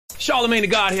Charlemagne the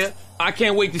God here. I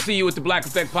can't wait to see you at the Black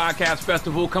Effect Podcast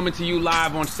Festival, coming to you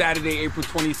live on Saturday, April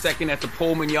 22nd at the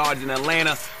Pullman Yards in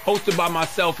Atlanta, hosted by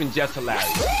myself and Jess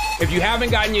Hilarious. If you haven't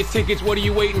gotten your tickets, what are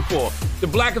you waiting for? The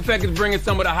Black Effect is bringing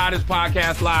some of the hottest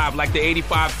podcasts live, like the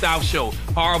 85 South Show,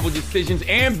 Horrible Decisions,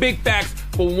 and Big Facts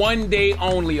for one day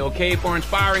only, okay? For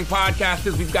inspiring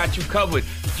podcasters, we've got you covered.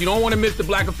 If you don't want to miss the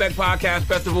Black Effect Podcast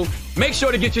Festival, make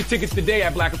sure to get your tickets today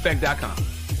at blackeffect.com.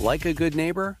 Like a good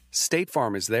neighbor, State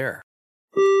Farm is there.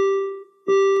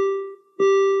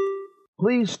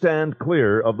 Please stand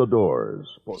clear of the doors.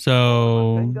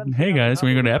 So, hey guys,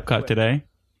 we're going to go to Epcot today.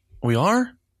 We are?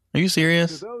 Are you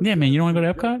serious? Yeah, man, you don't want to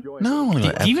go to Epcot? No, I want to go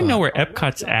to Epcot. Do you even know where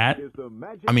Epcot's at?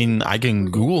 I mean, I can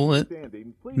Google it.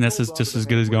 And this is just as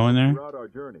good as going there?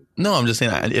 No, I'm just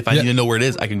saying, if I need to know where it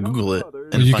is, I can Google it.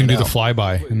 And you can do out. the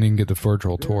flyby, and you can get the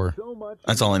virtual tour.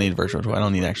 That's all I need, virtual tour. I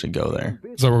don't need to actually go there.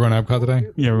 So we're going to Epcot today?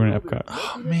 Yeah, we're going to Epcot.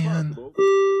 Oh, man.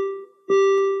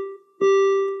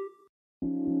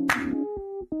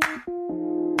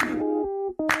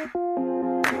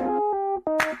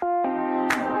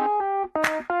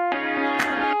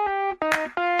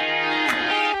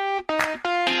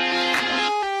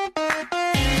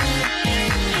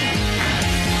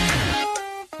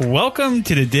 Welcome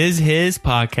to the Diz His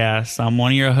podcast. I'm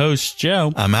one of your hosts,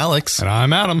 Joe. I'm Alex. And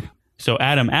I'm Adam. So,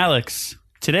 Adam, Alex,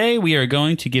 today we are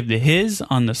going to give the his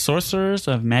on the Sorcerers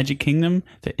of Magic Kingdom,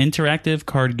 the interactive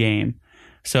card game.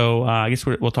 So, I guess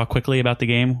we'll talk quickly about the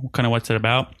game, kind of what's it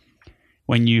about.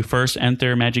 When you first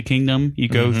enter Magic Kingdom, you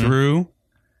go through.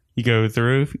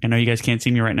 I know you guys can't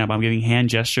see me right now, but I'm giving hand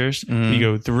gestures. You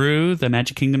go through the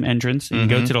Magic Kingdom entrance, and you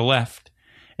go to the left.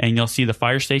 And you'll see the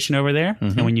fire station over there.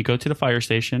 And when you go to the fire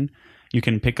station, you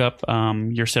can pick up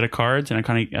your set of cards, and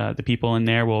the people in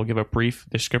there will give a brief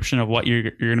description of what you're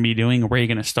going to be doing and where you're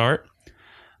going to start.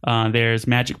 There's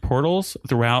magic portals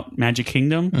throughout Magic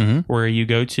Kingdom where you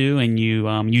go to and you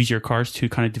use your cards to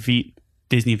kind of defeat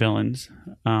Disney villains.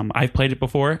 I've played it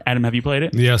before. Adam, have you played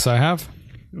it? Yes, I have.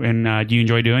 And do you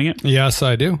enjoy doing it? Yes,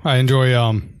 I do. I enjoy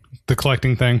the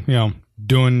collecting thing,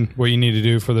 doing what you need to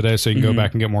do for the day so you can go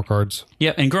back and get more cards.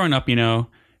 Yeah, and growing up, I know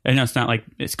it's kind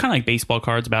of like baseball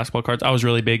cards, basketball cards. I was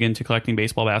really big into collecting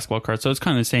baseball, basketball cards. So it's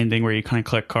kind of the same thing where you kind of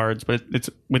collect cards, but it's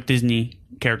with Disney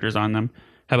characters on them.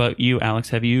 How about you, Alex?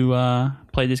 Have you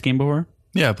played this game before?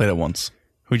 Yeah, I played it once.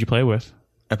 Who'd you play with?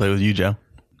 I played with you, Joe.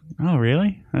 Oh,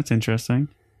 really? That's interesting.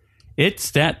 It's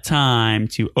that time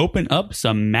to open up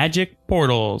some magic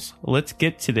portals. Let's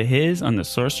get to the his on the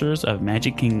Sorcerers of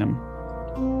Magic Kingdom.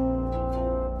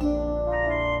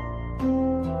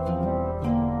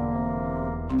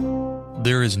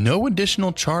 There is no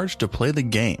additional charge to play the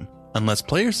game unless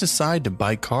players decide to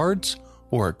buy cards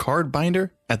or a card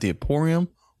binder at the Emporium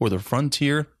or the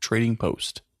Frontier Trading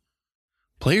Post.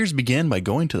 Players begin by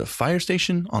going to the fire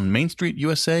station on Main Street,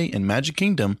 USA in Magic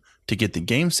Kingdom to get the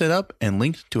game set up and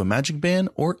linked to a magic band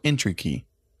or entry key.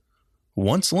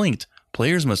 Once linked,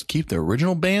 players must keep the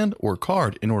original band or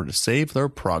card in order to save their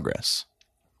progress.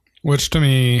 Which to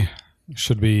me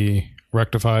should be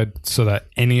rectified so that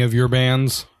any of your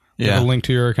bands with a link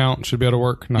to your account should be able to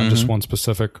work, not just one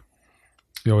specific.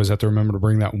 You always have to remember to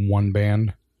bring that one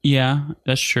band. Yeah,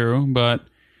 that's true. But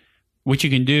what you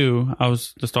can do, I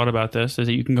was just thought about this, is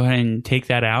that you can go ahead and take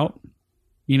that out,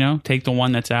 take the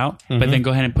one that's out, but then go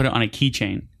ahead and put it on a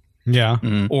keychain. Yeah.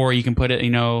 Or you can put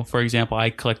it, for example, I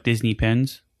collect Disney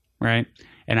pins, right?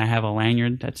 And I have a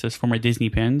lanyard that says for my Disney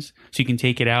pins. So you can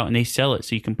take it out and they sell it.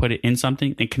 So you can put it in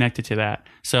something and connect it to that.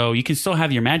 So you can still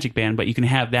have your magic band, but you can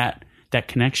have that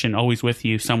connection always with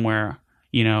you somewhere,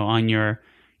 on your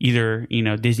either,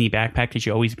 Disney backpack that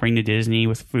you always bring to Disney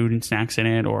with food and snacks in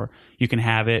it, or you can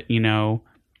have it,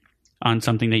 on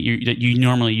something that you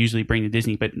normally usually bring to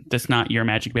Disney, but that's not your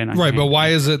magic band. Right, but why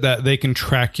is it that they can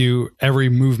track you every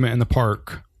movement in the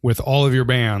park with all of your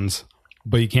bands,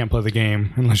 but you can't play the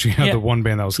game unless you have the one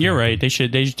band that was connected? You're right. They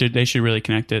should really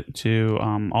connect it to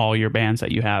all your bands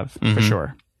that you have for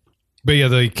sure. But yeah,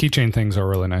 the keychain things are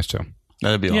really nice too.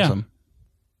 That'd be awesome.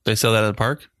 They sell that at the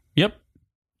park? Yep.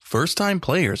 First-time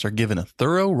players are given a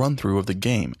thorough run-through of the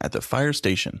game at the fire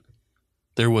station.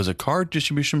 There was a card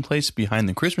distribution place behind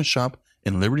the Christmas shop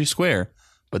in Liberty Square,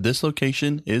 but this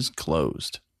location is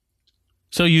closed.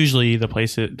 So usually the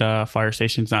fire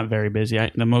station's not very busy.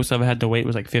 The most I've had to wait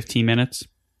was like 15 minutes.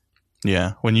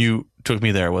 Yeah, when you took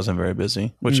me there, it wasn't very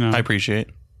busy, which I appreciate.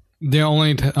 The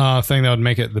only thing that would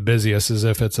make it the busiest is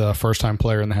if it's a first-time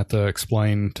player and they have to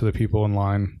explain to the people in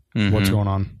line what's going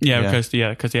on. Yeah, because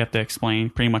they have to explain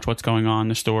pretty much what's going on,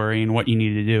 the story, and what you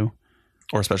need to do.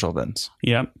 Or special events.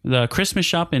 Yeah. The Christmas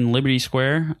shop in Liberty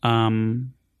Square,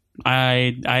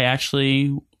 I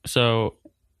actually... So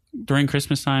during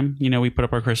Christmas time, we put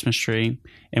up our Christmas tree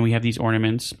and we have these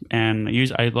ornaments. And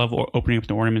I love opening up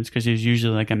the ornaments because there's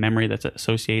usually like a memory that's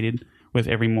associated with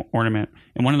every ornament.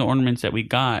 And one of the ornaments that we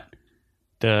got,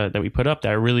 that we put up, that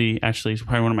I really actually is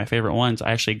probably one of my favorite ones,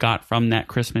 I actually got from that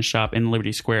Christmas shop in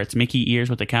Liberty Square. It's Mickey ears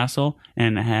with the castle,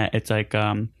 and it's like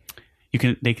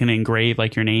they can engrave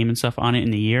like your name and stuff on it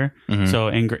in the year. Mm-hmm.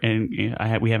 So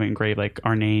we have it engraved like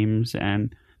our names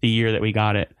and the year that we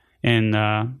got it. And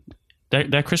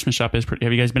that Christmas shop is pretty.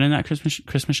 Have you guys been in that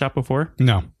Christmas shop before?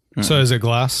 No. Mm-hmm. So is it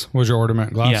glass? Was your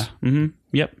ornament glass? Yeah. Mm-hmm.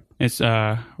 Yep. It's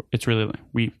really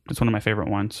it's one of my favorite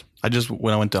ones.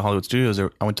 When I went to Hollywood Studios,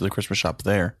 I went to the Christmas shop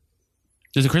there.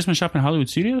 There's a Christmas shop in Hollywood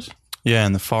Studios? Yeah,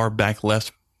 in the far back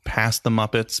left, past the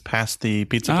Muppets, past the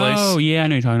pizza place. Oh yeah, I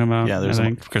know what you're talking about. Yeah, there's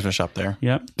a Christmas shop there.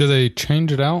 Yep. Do they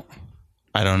change it out?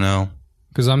 I don't know.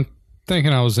 Because I'm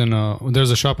thinking I was in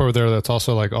there's a shop over there that's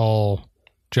also like all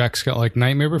Jack's got like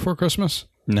Nightmare Before Christmas.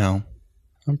 No.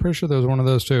 I'm pretty sure there's one of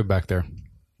those too back there.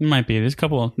 It might be. There's a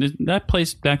couple. That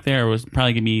place back there was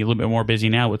probably going to be a little bit more busy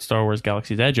now with Star Wars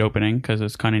Galaxy's Edge opening because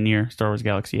it's kind of near Star Wars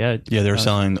Galaxy Edge. Yeah, they were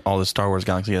selling all the Star Wars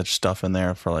Galaxy Edge stuff in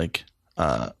there for like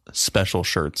special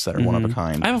shirts that are one of a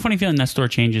kind. I have a funny feeling that store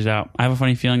changes out. I have a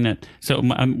funny feeling that, from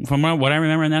what I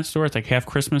remember in that store, it's like half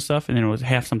Christmas stuff and then it was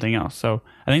half something else. So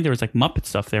I think there was like Muppet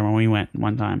stuff there when we went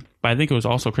one time. But I think it was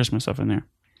also Christmas stuff in there.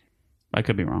 I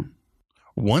could be wrong.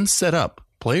 Once set up,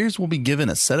 players will be given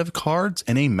a set of cards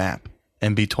and a map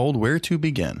and be told where to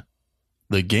begin.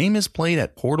 The game is played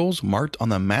at portals marked on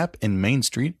the map in Main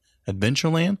Street,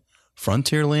 Adventureland,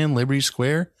 Frontierland, Liberty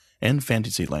Square, and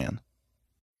Fantasyland.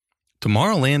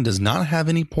 Tomorrowland does not have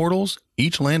any portals.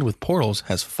 Each land with portals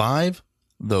has 5,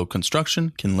 though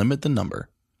construction can limit the number.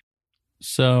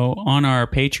 So on our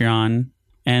Patreon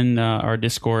and our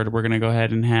Discord, we're going to go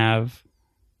ahead and have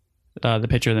the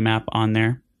picture of the map on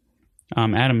there.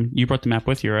 Adam, you brought the map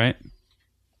with you, right?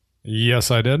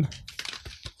 Yes, I did.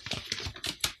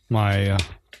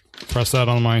 Press that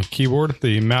on my keyboard,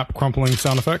 the map crumpling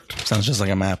sound effect. Sounds just like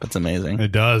a map. It's amazing.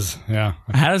 It does, yeah.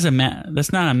 How does a map...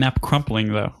 That's not a map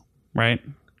crumpling, though, right?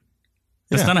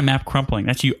 That's not a map crumpling.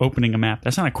 That's you opening a map.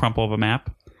 That's not a crumple of a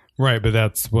map. Right, but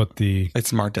that's what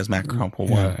it's marked as map crumple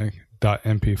 1.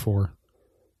 .mp4.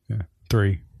 Yeah,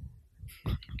 3.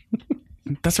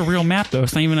 That's a real map, though.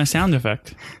 It's not even a sound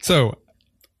effect. So,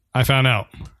 I found out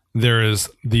there is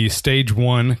the Stage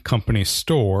 1 company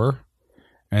store,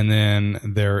 and then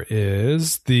there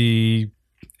is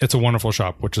It's a Wonderful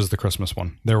Shop, which is the Christmas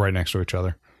one. They're right next to each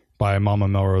other by Mama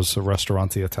Melrose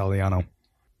Ristorante Italiano.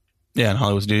 Yeah, in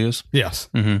Hollywood Studios? Yes.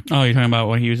 Mm-hmm. Oh, you're talking about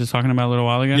what he was just talking about a little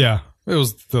while ago? Yeah. It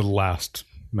was the last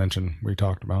mention we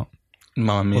talked about.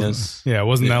 Mamma Mia's. It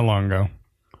wasn't that long ago.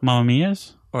 Mamma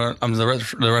Mia's? Or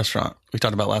the restaurant we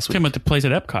talked about last week. You're talking about the place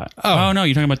at Epcot. Oh, no,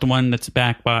 you're talking about the one that's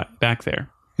back there.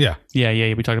 Yeah.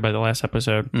 Yeah. We talked about it the last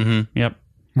episode. Mm-hmm. Yep.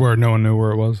 Where no one knew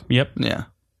where it was. Yep. Yeah.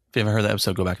 If you haven't heard that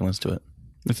episode, go back and listen to it.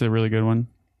 It's a really good one.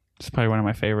 It's probably one of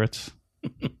my favorites.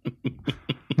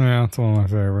 Yeah, it's one of my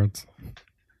favorites.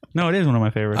 No, it is one of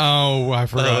my favorites. Oh, I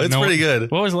forgot. It's pretty good.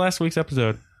 What was last week's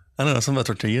episode? I don't know. Something about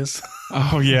tortillas.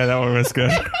 Oh, yeah, that one was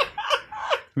good.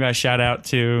 We got a shout out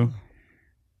to...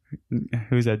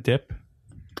 Who's that, Dip?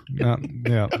 Yeah.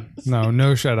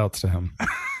 No shout outs to him.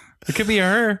 It could be a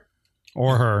her.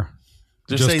 Or her.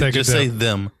 Just say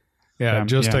them. Yeah,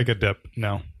 take a dip.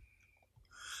 No.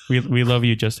 We love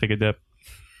you, just take a dip.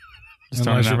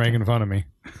 Unless you're making fun of me.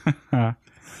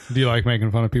 Do you like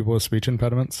making fun of people with speech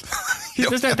impediments?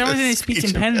 That wasn't a speech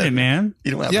impediment, man.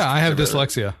 You don't have I have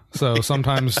dyslexia. So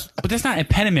sometimes... But that's not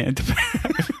impediment.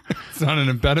 It's not an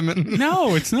impediment?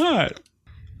 No, it's not.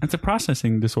 That's a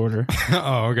processing disorder.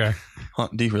 Oh, okay. Huh,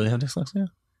 do you really have dyslexia?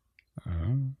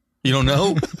 You don't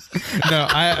know? No,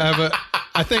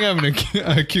 I think I have an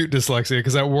acute dyslexia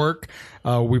because at work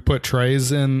we put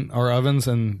trays in our ovens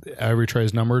and every tray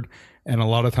is numbered, and a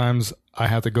lot of times I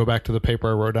have to go back to the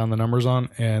paper I wrote down the numbers on,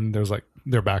 and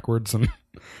they're backwards, and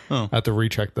I have to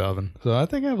recheck the oven. So I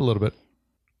think I have a little bit.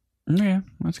 Yeah,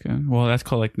 that's good. Well, that's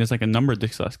called there's like a number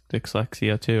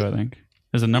dyslexia too. I think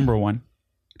there's a number one.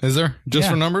 Is there just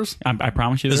for numbers? I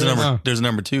promise you, there's a number. There's a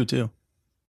number 2 too.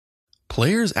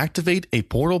 Players activate a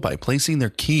portal by placing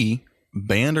their key,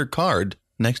 band, or card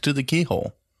next to the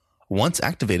keyhole. Once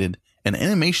activated, an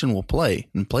animation will play,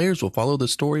 and players will follow the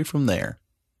story from there.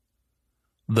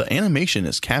 The animation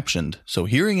is captioned, so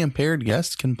hearing-impaired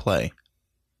guests can play.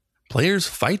 Players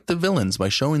fight the villains by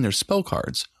showing their spell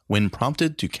cards when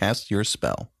prompted to cast your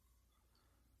spell.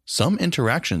 Some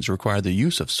interactions require the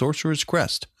use of Sorcerer's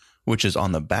Crest, which is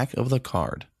on the back of the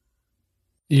card.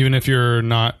 Even if you're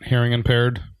not hearing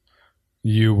impaired,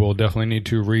 you will definitely need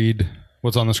to read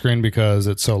what's on the screen because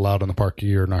it's so loud in the park.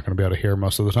 You're not going to be able to hear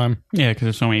most of the time. Yeah, because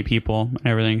there's so many people and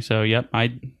everything. So, yep.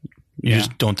 You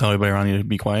just don't tell everybody around you to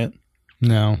be quiet?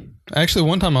 No. Actually,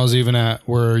 one time I was even at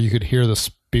where you could hear the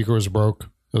speaker was broke.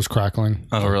 It was crackling.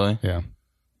 Oh, really? Yeah.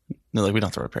 They're like, we don't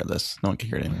have to repair this. No one can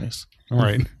hear it anyways. All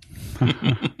right.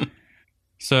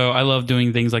 So I love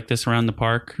doing things like this around the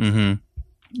park. Mm-hmm.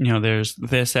 You know, there's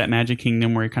this at Magic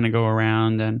Kingdom where you kind of go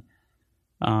around and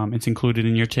it's included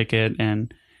in your ticket.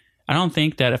 And I don't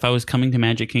think that if I was coming to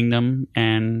Magic Kingdom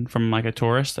and from like a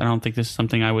tourist, I don't think this is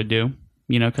something I would do,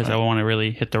 you know, because I want to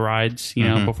really hit the rides, you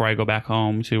know, before I go back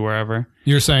home to wherever.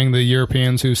 You're saying the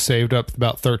Europeans who saved up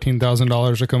about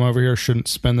 $13,000 to come over here shouldn't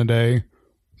spend the day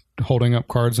holding up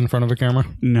cards in front of a camera?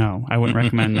 No, I wouldn't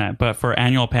recommend that. But for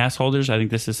annual pass holders, I think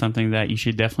this is something that you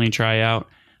should definitely try out.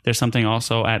 There's something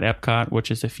also at Epcot, which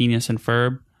is the Phineas and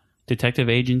Ferb Detective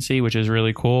Agency, which is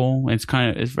really cool. It's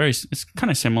kind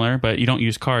of similar, but you don't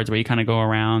use cards, but you kind of go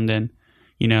around and,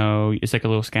 you know, it's like a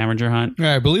little scavenger hunt.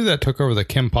 Yeah, I believe that took over the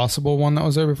Kim Possible one that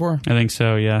was there before. I think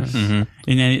so, yes. And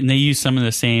they use some of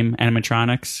the same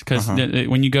animatronics because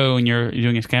when you go and you're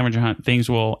doing a scavenger hunt, things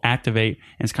will activate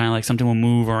and it's kind of like something will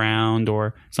move around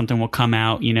or something will come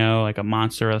out, you know, like a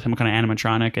monster or some kind of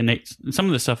animatronic. And some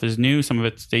of the stuff is new, some of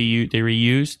it they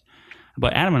reused.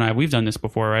 But Adam and I, we've done this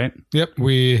before, right? Yep,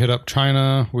 we hit up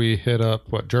China. We hit up,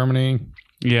 Germany?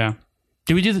 Yeah.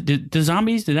 Did we do the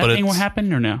zombies? Did that thing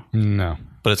happen or no? No.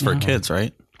 But it's for kids,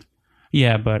 right?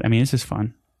 Yeah, but I mean, this is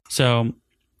fun. So,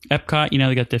 Epcot, you know,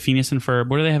 they got the Phineas and Ferb.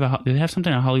 What do they have? Do they have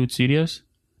something at Hollywood Studios?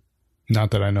 Not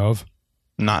that I know of.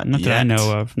 Not that yet. I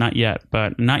know of. Not yet.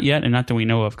 But not yet and not that we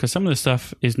know of. Because some of the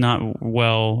stuff is not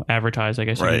well advertised, I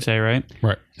guess you could say, right?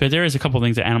 Right. But there is a couple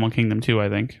things at Animal Kingdom, too, I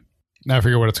think. I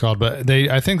forget what it's called, but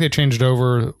I think they changed it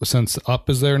over since Up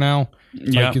is there now.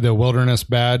 Like the Wilderness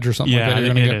Badge or something like that.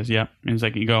 Yeah, it is. Yep. And it's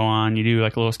like you go on, you do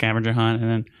like a little scavenger hunt, and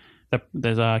then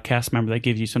there's a cast member that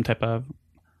gives you some type of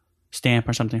stamp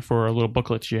or something for a little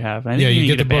booklet you have. I think you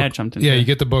get a badge something. Yeah, you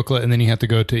get the booklet, and then you have to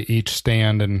go to each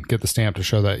stand and get the stamp to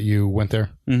show that you went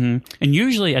there. Mm-hmm. And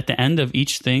usually at the end of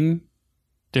each thing,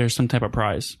 there's some type of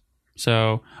prize.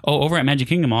 So, over at Magic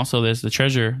Kingdom also, there's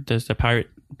the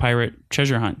pirate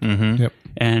treasure hunt. Mm-hmm. Yep.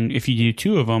 And if you do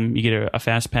 2 of them, you get a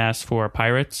fast pass for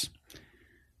pirates.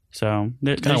 So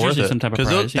there's usually some type of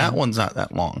prize. That one's not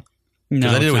that long.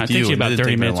 No, it takes you about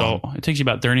 30 minutes. It takes you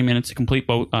about 30 minutes to complete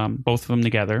both of them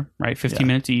together, right? 15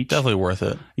 minutes each. Definitely worth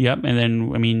it. Yep. And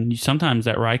then, I mean, sometimes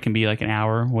that ride can be like an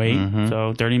hour wait.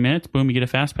 So 30 minutes, boom, you get a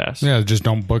fast pass. Yeah, just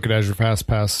don't book it as your fast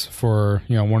pass for,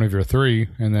 one of your 3,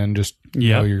 and then just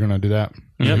know you're going to do that.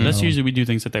 Yep, that's usually we do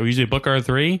things like that. We usually book our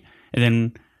 3, and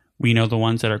then we know the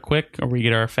ones that are quick, or we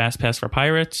get our fast pass for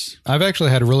pirates. I've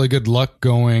actually had really good luck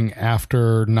going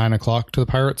after 9 o'clock to the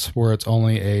pirates, where it's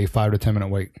only a 5 to 10 minute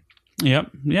wait.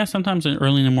 Yep. Yeah, sometimes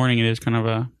early in the morning it is kind of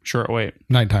a short wait.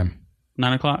 Nighttime.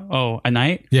 9 o'clock? Oh, at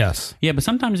night? Yes. Yeah, but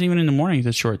sometimes even in the mornings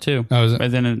it's short too. Oh, is it?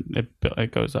 But then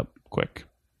it goes up quick.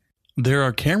 There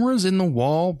are cameras in the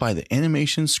wall by the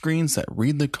animation screens that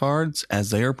read the cards as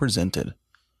they are presented.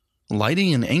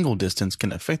 Lighting and angle distance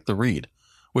can affect the read,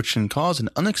 which can cause an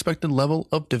unexpected level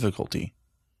of difficulty.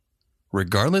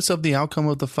 Regardless of the outcome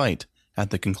of the fight, at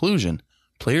the conclusion,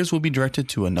 players will be directed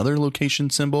to another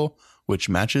location symbol which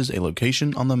matches a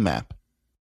location on the map.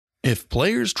 If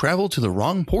players travel to the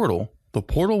wrong portal, the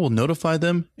portal will notify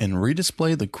them and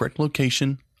redisplay the correct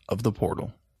location of the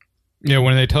portal. Yeah,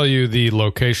 when they tell you the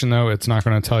location, though, it's not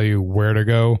going to tell you where to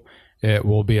go. It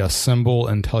will be a symbol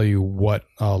and tell you what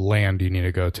land you need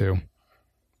to go to.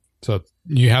 So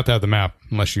you have to have the map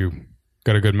unless you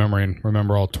got a good memory and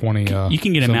remember all 20 You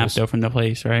can get a symbols. map, though, from the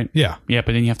place, right? Yeah. Yeah,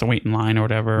 but then you have to wait in line or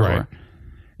whatever. Right.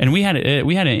 And we had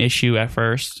an issue at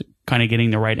first, kind of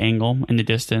getting the right angle in the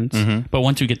distance. But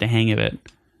once we get the hang of it,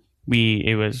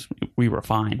 we were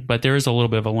fine. But there is a little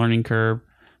bit of a learning curve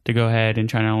to go ahead and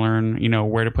try to learn,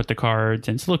 where to put the cards.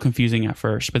 And it's a little confusing at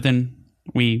first, but then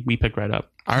we picked right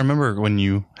up. I remember when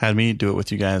you had me do it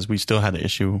with you guys, we still had an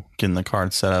issue getting the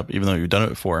cards set up, even though you've done it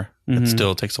before. It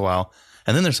still takes a while.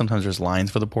 And then there's lines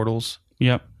for the portals.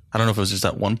 Yep. I don't know if it was just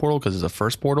that one portal because it's the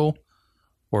first portal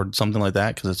or something like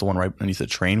that because it's the one right underneath the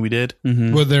train we did.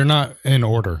 Well, they're not in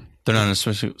order. They're not in a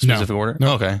specific order?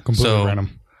 No, okay. Completely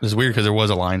random. It's weird because there was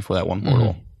a line for that one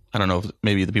portal. I don't know if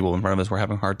maybe the people in front of us were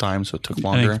having a hard time, so it took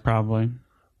longer. I think probably.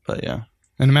 But yeah.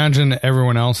 And imagine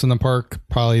everyone else in the park,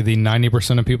 probably the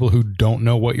 90% of people who don't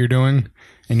know what you're doing,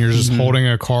 and you're just holding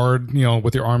a card,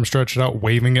 with your arm stretched out,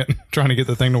 waving it, trying to get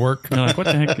the thing to work. They're like, what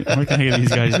the heck are these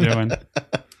guys doing? And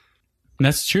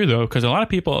that's true, though, because a lot of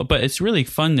people, but it's really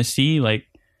fun to see, like,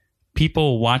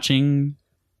 people watching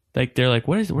Like they're like,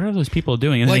 what are those people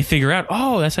doing? And then they figure out,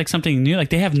 oh, that's like something new. Like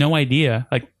they have no idea.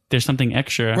 Like there's something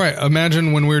extra. Right.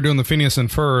 Imagine when we were doing the Phineas and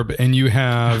Ferb, and you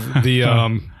have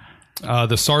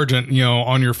the sergeant,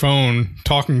 on your phone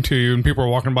talking to you, and people are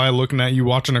walking by looking at you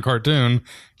watching a cartoon,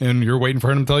 and you're waiting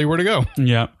for him to tell you where to go.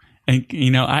 Yeah. And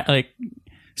I like.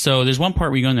 So there's one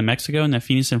part where you go into Mexico in the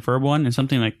Phineas and Ferb one, and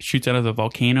something like shoots out of the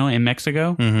volcano in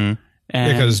Mexico. Mm-hmm.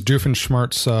 Because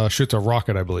Doofenshmirtz shoots a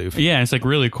rocket, I believe. Yeah, it's like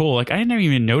really cool. Like I never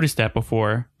even noticed that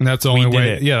before. And that's the only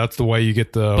way. Yeah, that's the way you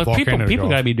get the volcano. But people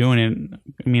got to be doing it.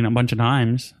 I mean, a bunch of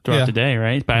times throughout the day,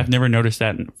 right? But I've never noticed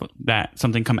that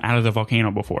something come out of the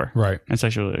volcano before. Right. It's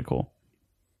actually really cool.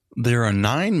 There are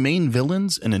 9 main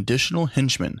villains and additional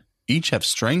henchmen. Each have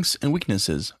strengths and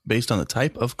weaknesses based on the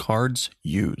type of cards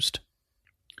used.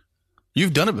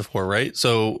 You've done it before, right?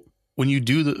 So when you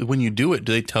do it,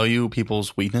 do they tell you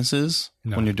people's weaknesses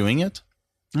when you're doing it?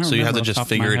 So you have to just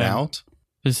figure it out?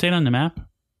 Does it say it on the map?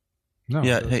 No.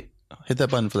 Yeah, hey, hit that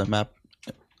button for the map.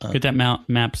 Get that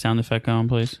map sound effect going,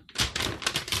 please.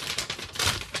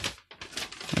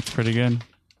 That's pretty good.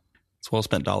 It's a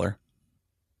well-spent dollar.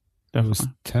 It was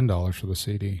 $10 for the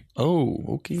CD. Oh,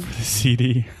 okay. For the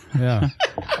CD. Yeah.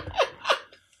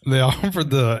 They offered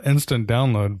the instant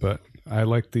download, but I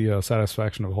like the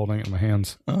satisfaction of holding it in my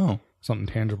hands. Oh. Something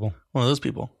tangible. One of those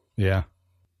people. Yeah.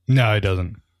 No, it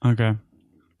doesn't. Okay.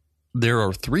 There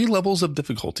are 3 levels of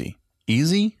difficulty: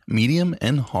 easy, medium,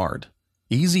 and hard.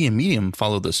 Easy and medium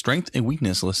follow the strength and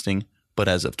weakness listing, but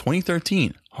as of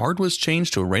 2013, hard was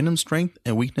changed to a random strength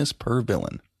and weakness per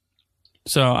villain.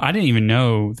 So I didn't even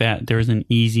know that there was an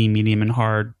easy, medium, and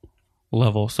hard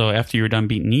level. So after you're done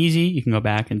beating easy, you can go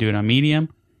back and do it on medium.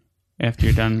 After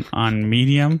you're done on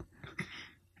medium,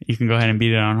 you can go ahead and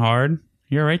beat it on hard.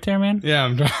 You're right there, man? Yeah,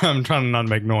 I'm trying to not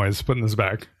make noise putting this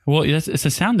back. Well, it's a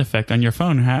sound effect on your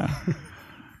phone.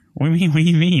 What do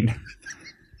you mean?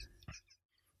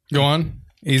 Go on.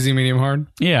 Easy, medium, hard?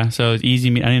 Yeah, so it's easy.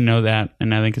 I didn't know that,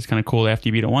 and I think it's kind of cool. After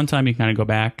you beat it one time, you kind of go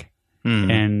back,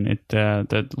 and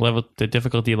the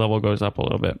difficulty level goes up a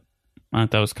little bit. I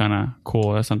thought that was kind of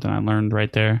cool. That's something I learned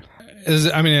right there.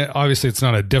 Obviously, it's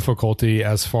not a difficulty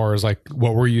as far as like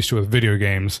what we're used to with video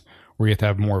games, where you have to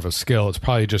have more of a skill. It's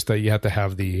probably just that you have to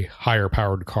have the higher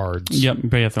powered cards. Yep,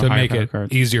 but you have to make it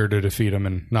easier to defeat them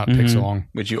and not take so long.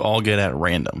 Which you all get at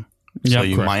random. So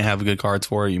you might have good cards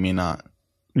for it, you may not.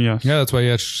 Yes. Yeah, that's why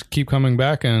you have to keep coming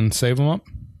back and save them up.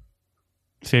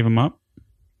 Save them up?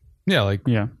 Yeah,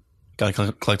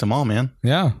 Gotta collect them all, man.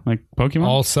 Yeah. Like Pokemon?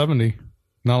 All 70.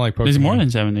 Not like Pokemon. There's more than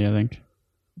 70, I think.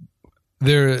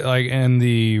 They're like in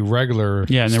the regular...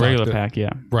 Yeah, in the regular pack,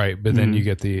 yeah. Right, but then you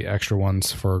get the extra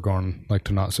ones for going like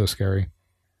to Not So Scary.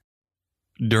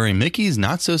 During Mickey's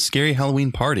Not So Scary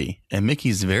Halloween Party and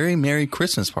Mickey's Very Merry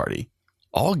Christmas Party,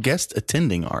 all guests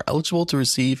attending are eligible to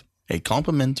receive a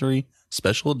complimentary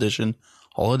special edition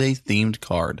holiday-themed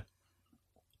card.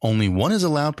 Only one is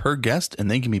allowed per guest,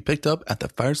 and they can be picked up at the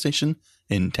fire station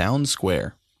in Town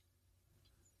Square.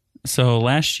 So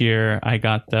last year, I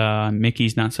got the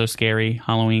Mickey's Not So Scary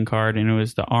Halloween card, and it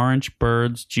was the Orange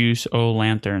Birds Juice O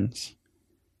Lanterns.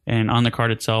 And on the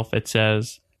card itself, it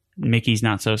says Mickey's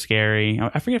Not So Scary.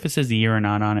 I forget if it says the year or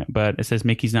not on it, but it says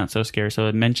Mickey's Not So Scary. So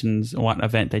it mentions what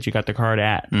event that you got the card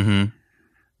at. Mm-hmm.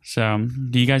 So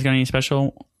do you guys got any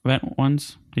special event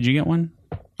ones? Did you get one?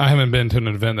 I haven't been to an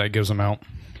event that gives them out.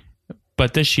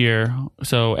 But this year,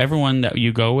 so everyone that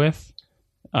you go with,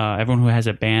 everyone who has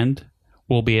a band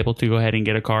will be able to go ahead and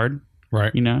get a card.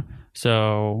 Right.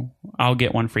 So I'll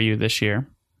get one for you this year,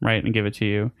 right, and give it to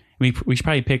you. We should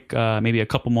probably pick maybe a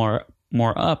couple more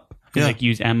up. Yeah. Like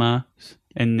use Emma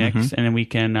and Nick's, and then we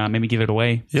can maybe give it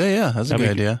away. Yeah, that's a good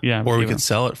idea. Yeah, or we could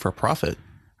sell it for profit.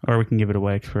 Or we can give it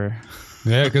away for...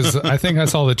 Yeah, because I think I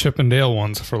saw the Chip and Dale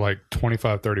ones for like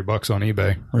 $25-$30 on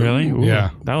eBay. Really? Ooh,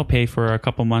 yeah. That'll pay for a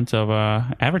couple months of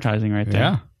advertising right there.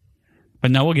 Yeah.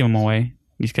 But no, we'll give them away.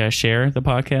 You just got to share the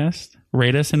podcast,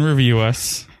 rate us, and review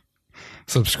us.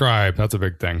 Subscribe. That's a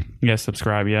big thing. Yes,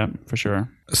 subscribe. Yeah, for sure.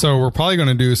 So we're probably going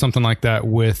to do something like that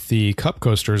with the cup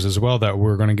coasters as well that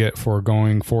we're going to get for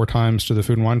going 4 times to the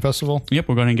Food and Wine Festival. Yep,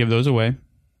 we're going to give those away.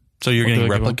 So you're getting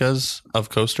replicas of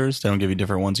coasters? They don't give you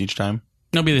different ones each time?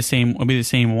 It'll be the same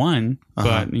one,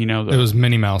 but it was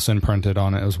Minnie Mouse imprinted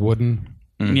on it. It was wooden.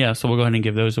 Yeah, so we'll go ahead and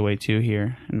give those away too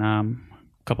here in a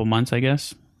couple months, I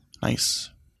guess. Nice.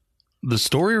 The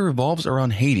story revolves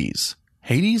around Hades.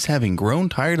 Hades, having grown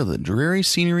tired of the dreary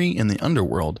scenery in the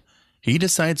underworld, he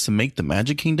decides to make the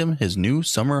Magic Kingdom his new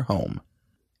summer home.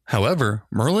 However,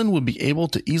 Merlin would be able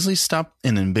to easily stop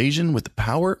an invasion with the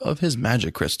power of his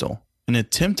magic crystal. In an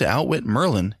attempt to outwit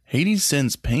Merlin, Hades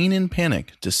sends Pain and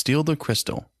Panic to steal the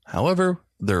crystal. However,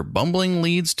 their bumbling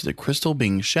leads to the crystal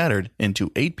being shattered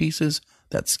into 8 pieces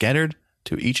that scattered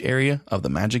to each area of the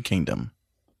Magic Kingdom.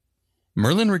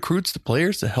 Merlin recruits the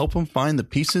players to help him find the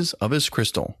pieces of his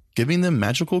crystal, giving them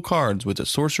magical cards with the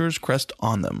Sorcerer's crest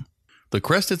on them. The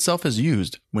crest itself is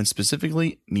used when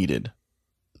specifically needed.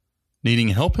 Needing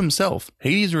help himself,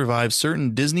 Hades revives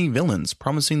certain Disney villains,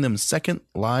 promising them second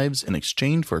lives in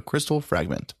exchange for a crystal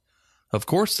fragment. Of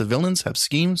course, the villains have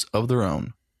schemes of their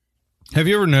own. Have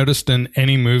you ever noticed in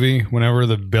any movie, whenever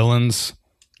the villains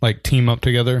like team up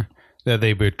together, that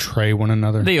they betray one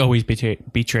another? They always betray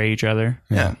each other.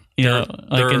 Yeah. You know,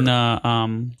 like in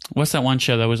the what's that one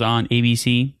show that was on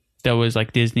ABC that was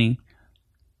like Disney?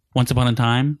 Once Upon a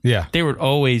Time. Yeah.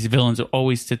 Villains would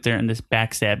always sit there and just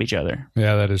backstab each other.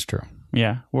 Yeah, that is true.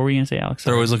 Yeah. What were you gonna say, Alex?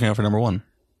 They're always looking out for number 1.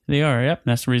 They are. Yep.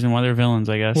 That's the reason why they're villains,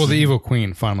 I guess. Well, the evil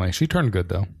queen finally, she turned good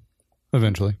though.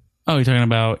 Eventually. Oh, you're talking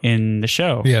about in the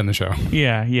show? Yeah, in the show.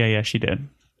 Yeah. She did,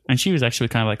 and she was actually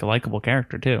kind of like a likable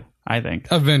character too. I think.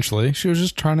 Eventually, she was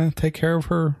just trying to take care of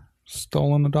her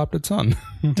stolen adopted son.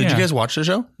 Did you guys watch the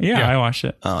show? Yeah, I watched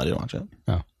it. Oh, I didn't watch it.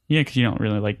 Oh. Yeah, because you don't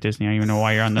really like Disney. I don't even know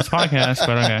why you're on this podcast,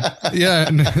 but okay. Yeah,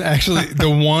 and actually, the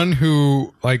one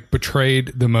who like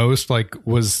betrayed the most,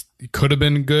 could have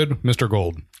been good, Mr.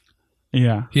 Gold.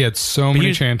 Yeah. He had so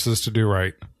many chances to do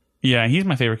right. Yeah, he's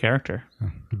my favorite character.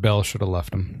 Belle should have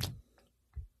left him.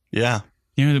 Yeah.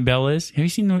 You know who Belle is? Have you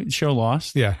seen the show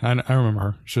Lost? Yeah, I remember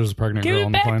her. She was a pregnant girl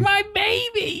on the plane. Give back my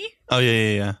baby! Oh,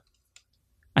 yeah.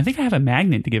 I think I have a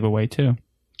magnet to give away, too.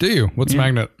 Do you? What's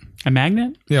magnet? A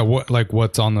magnet? Yeah,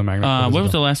 what's on the magnet? What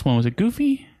was the last one? Was it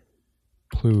Goofy?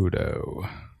 Pluto.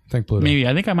 I think Pluto. Maybe.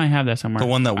 I think I might have that somewhere. The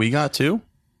one that we got too?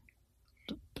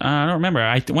 I don't remember.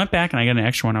 I went back and I got an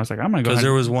extra one. I was like, I'm going to go Because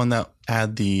there was one that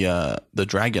had the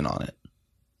dragon on it.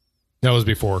 That was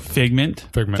before. Figment.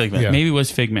 Figment. Yeah. Maybe it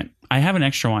was Figment. I have an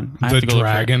extra one. I The have to go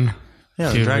dragon. Yeah,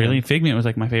 the Dude, dragon. really? Figment was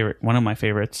like my favorite. One of my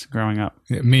favorites growing up.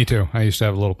 Yeah, me too. I used to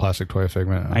have a little plastic toy of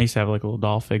Figment. I used to have like a little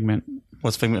doll Figment.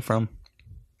 What's Figment from?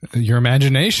 Your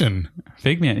imagination.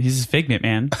 Figment. He's a Figment,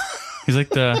 man. He's like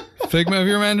the... Figment of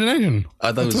your imagination.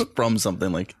 I thought it was from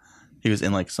something like he was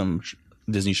in like some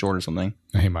Disney short or something.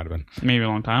 He might have been. Maybe a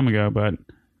long time ago, but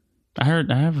I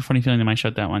have a funny feeling they might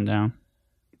shut that one down.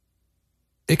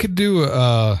 It could do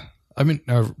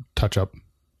touch up.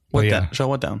 What But down? Show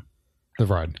what down? The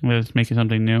ride. Let's make it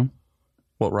something new.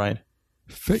 What ride?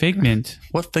 Figment.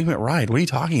 What Figment ride? What are you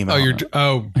talking about?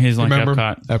 His like remember?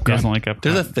 Epcot. Epcot. He doesn't like Epcot.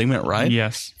 There's a Figment ride?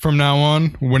 Yes. From now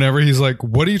on, whenever he's like,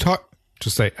 what are you talking?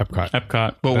 Just say Epcot.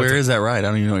 Epcot. Well, where is that ride? I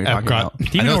don't even know what you're talking Epcot. about.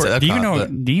 Do you I know it's where, at do you Epcot, know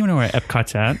but- do you know where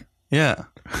Epcot's at? Yeah.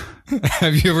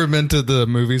 Have you ever been to the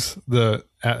movies? At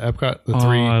Epcot? The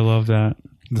three. I love that.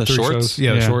 The three shorts? shows?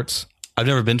 Yeah, the Yeah. shorts. I've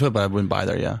never been to it, but I went by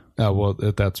there, yeah. Well,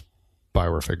 that's by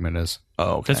where Figment is.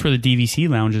 Oh, okay. That's where the DVC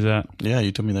lounge is at. Yeah,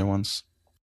 you took me there once.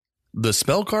 The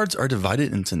spell cards are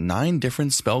divided into 9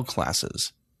 different spell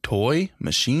classes: toy,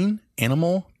 machine,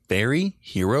 animal, fairy,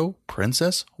 hero,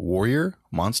 princess, warrior,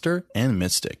 monster, and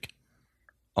mystic,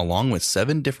 along with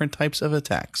 7 different types of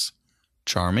attacks: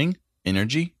 charming,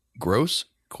 energy, gross,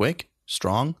 quick,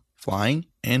 strong, flying,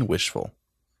 and wishful.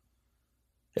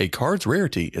 A card's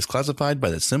rarity is classified by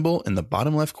the symbol in the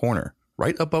bottom left corner,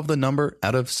 right above the number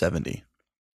out of 70.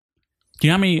 Do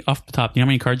you know how many off the top? Do you know how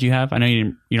many cards you have? I know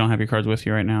you don't have your cards with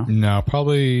you right now. No,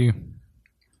 probably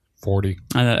 40.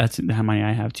 That's how many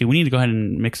I have too. We need to go ahead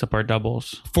and mix up our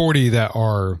doubles. 40 that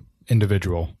are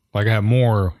individual. Like I have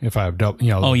more if I have double.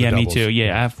 Oh yeah, me doubles. too.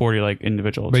 Yeah, I have 40 like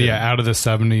individual. But too. yeah, out of the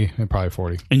 70, probably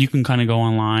 40. And you can kind of go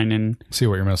online and See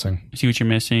what you're missing. see what you're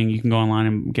missing. You can go online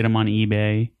and get them on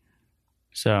eBay.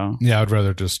 So Yeah, I'd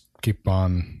rather just keep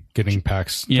on getting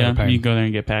packs. yeah, instead of paying. you can go there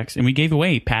and get packs. And we gave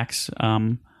away packs a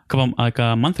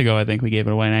month ago. I think we gave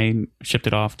it away, and I shipped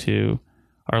it off to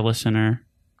our listener.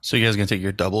 So you guys gonna take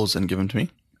your doubles and give them to me?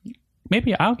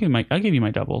 Maybe I'll give you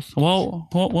my doubles. Well,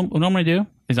 what I'm gonna do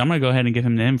is I'm gonna go ahead and give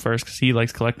him to him first because he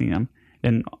likes collecting them,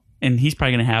 and he's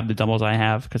probably gonna have the doubles I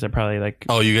have because I probably like.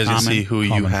 Oh, you guys can common. see who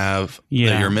you have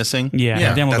Yeah. that you're missing?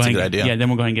 Yeah, then we'll that's go a good ahead, idea. Yeah, then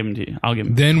we'll go ahead and give them to you. I'll give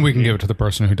them. Then we can give it to the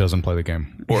person who doesn't play the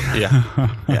game. Or, yeah.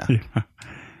 Yeah.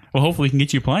 Well, hopefully, we can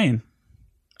get you playing.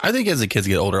 I think as the kids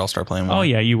get older, I'll start playing more. Oh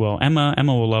yeah, you will. Emma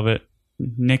will love it.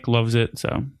 Nick loves it.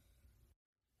 So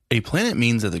A planet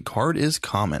means that the card is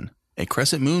common. A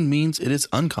crescent moon means it is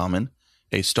uncommon.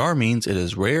 A star means it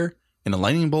is rare. And a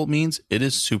lightning bolt means it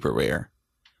is super rare.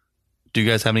 Do you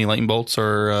guys have any lightning bolts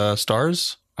or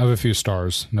stars? I have a few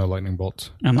stars, no lightning bolts.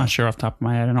 I'm not sure off the top of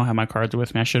my head. I don't have my cards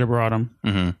with me. I should have brought them.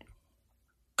 Mm-hmm.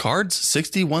 Cards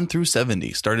 61 through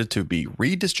 70 started to be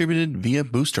redistributed via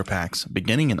booster packs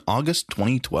beginning in August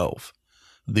 2012.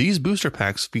 These booster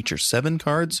packs feature 7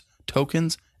 cards,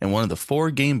 tokens, and one of the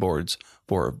 4 game boards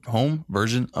for a home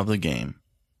version of the game.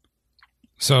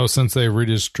 So since they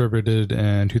redistributed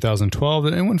in 2012,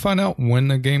 did anyone find out when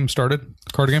the game started?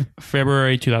 The card game?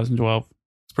 February 2012.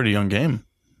 It's a pretty young game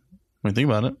when you think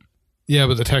about it. Yeah,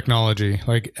 but the technology,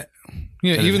 like,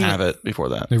 yeah, They even didn't have it before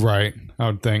that. right. I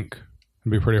would think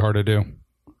it'd be pretty hard to do.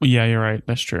 Yeah, you're right.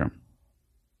 That's true.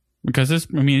 Because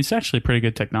it's actually pretty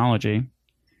good technology.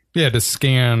 Yeah, to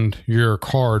scan your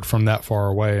card from that far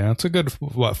away. That's a good,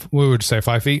 what we would say,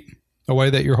 5 feet away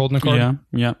that you're holding a card?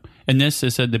 Yeah. And it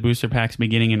said the booster pack's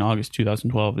beginning in August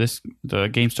 2012. The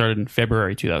game started in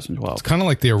February 2012. It's kind of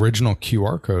like the original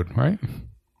QR code, right?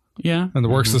 Yeah. And it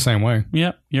works the same way.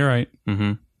 Yep, you're right.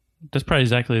 Mm-hmm. That's probably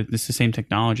it's the same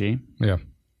technology. Yeah.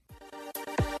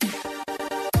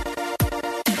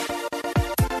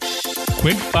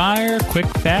 Quick fire, quick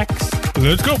facts.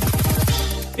 Let's go.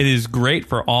 It is great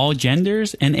for all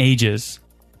genders and ages.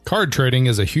 Card trading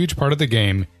is a huge part of the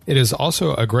game. It is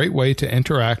also a great way to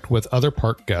interact with other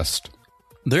park guests.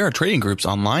 There are trading groups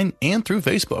online and through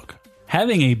Facebook.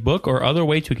 Having a book or other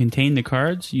way to contain the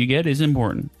cards you get is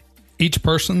important. Each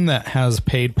person that has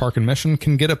paid park admission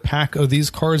can get a pack of these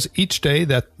cards each day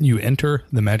that you enter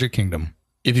the Magic Kingdom.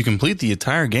 If you complete the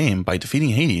entire game by defeating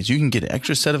Hades, you can get an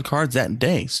extra set of cards that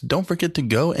day, so don't forget to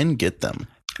go and get them.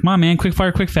 Come on, man. Quick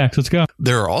fire, quick facts. Let's go.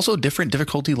 There are also different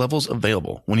difficulty levels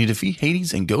available. When you defeat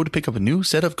Hades and go to pick up a new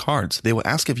set of cards, they will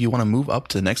ask if you want to move up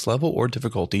to the next level or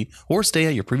difficulty, or stay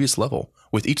at your previous level.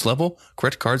 With each level,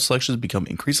 correct card selections become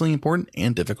increasingly important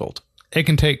and difficult. It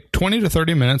can take 20 to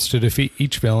 30 minutes to defeat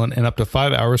each villain and up to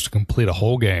 5 hours to complete a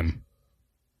whole game.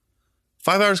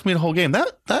 5 hours to complete a whole game.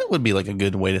 That would be like a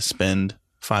good way to spend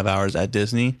 5 hours at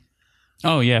Disney.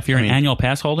 Oh, yeah. If you're an annual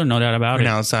pass holder, no doubt about it.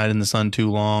 Outside in the sun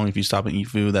too long. If you stop and eat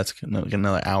food, that's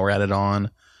another hour added on.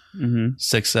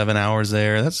 6-7 hours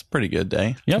there. That's a pretty good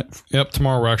day. Yep.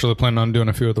 Tomorrow we're actually planning on doing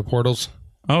a few of the portals.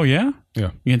 Oh, yeah?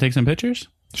 Yeah. You can take some pictures?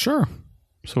 Sure.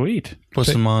 Sweet.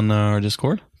 Post them on our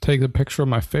Discord. Take a picture of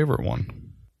my favorite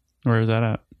one. Where is that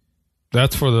at?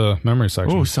 That's for the memory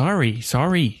section. Oh,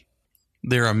 sorry.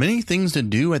 There are many things to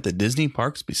do at the Disney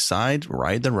parks besides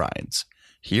ride the rides.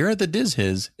 Here at the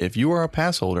DizHiz, if you are a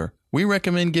pass holder, we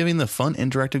recommend giving the fun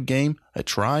interactive game a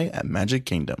try at Magic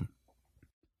Kingdom.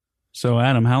 So,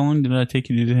 Adam, how long did it take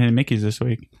you to hit Mickey's this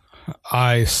week?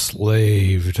 I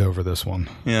slaved over this one.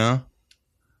 Yeah.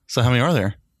 So how many are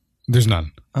there? There's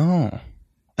none. Oh.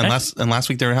 And last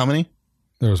week there were how many?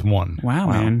 There was one. Wow,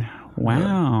 man.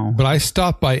 Wow. But I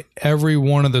stopped by every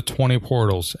one of the 20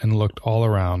 portals and looked all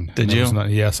around. Did you?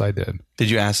 Yes, I did. Did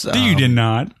you ask? You did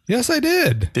not. Yes, I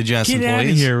did. Did you ask Get employees?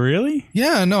 out of here, really?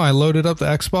 Yeah, no, I loaded up the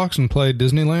Xbox and played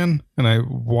Disneyland, and I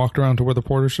walked around to where the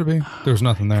portals should be. There was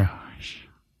nothing there.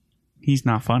 He's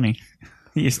not funny.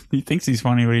 He thinks he's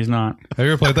funny, but he's not. Have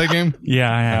you ever played that game?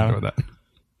 Yeah, I I have. know that.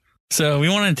 So we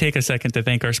want to take a second to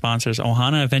thank our sponsors,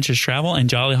 Ohana Adventures Travel and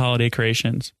Jolly Holiday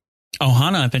Creations.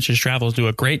 Ohana Adventures Travels do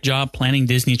a great job planning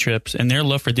Disney trips, and their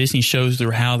love for Disney shows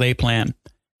through how they plan.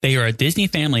 They are a Disney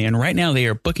family, and right now they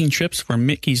are booking trips for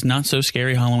Mickey's Not So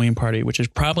Scary Halloween Party, which is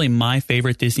probably my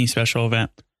favorite Disney special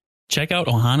event. Check out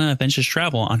Ohana Adventures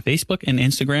Travel on Facebook and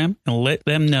Instagram, and let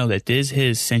them know that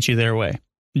DizHiz sent you their way.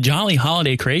 Jolly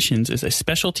Holiday Creations is a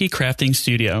specialty crafting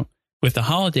studio. With the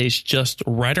holidays just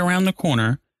right around the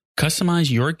corner, customize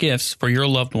your gifts for your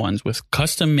loved ones with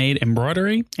custom-made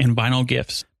embroidery and vinyl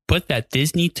gifts. Put that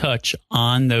Disney touch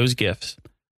on those gifts.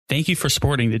 Thank you for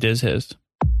supporting the DizHiz.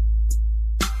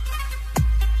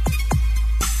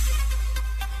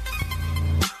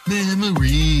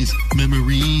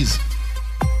 Memories.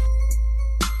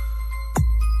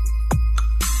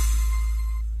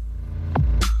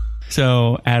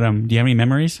 So, Adam, do you have any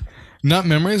memories? Not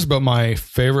memories, but my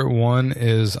favorite one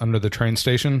is under the train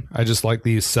station. I just like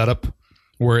the setup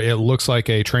where it looks like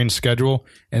a train schedule,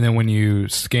 and then when you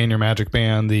scan your magic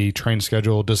band, the train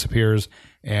schedule disappears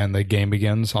and the game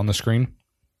begins on the screen.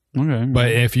 Okay.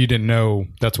 But if you didn't know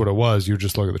that's what it was, you would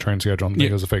just look at the train schedule and think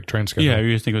it was a fake train schedule. Yeah,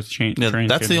 you just think it was a train. Yeah,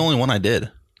 that's the only one I did.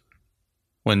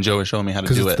 When Joe was showing me how to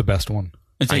do it's it. the best one.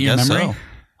 Is that I your guess memory? so.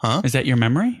 Huh? Is that your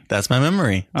memory? That's my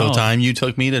memory. The Oh. time you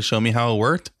took me to show me how it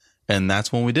worked, and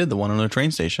that's when we did the one on the train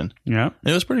station. Yeah.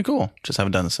 It was pretty cool. Just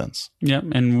haven't done it since. Yeah.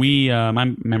 And we,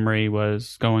 my memory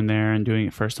was going there and doing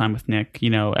it first time with Nick.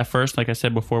 You know, at first, like I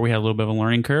said before, we had a little bit of a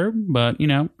learning curve, but, you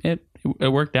know, it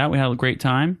worked out. We had a great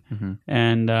time,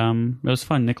 and it was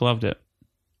fun. Nick loved it.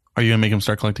 Are you going to make him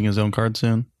start collecting his own cards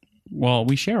soon? Well,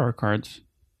 we share our cards.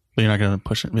 But you're not going to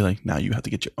push it and be like, now you have to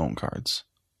get your own cards.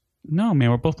 No,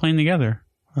 man, we're both playing together.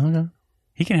 Okay.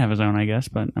 He can have his own, I guess,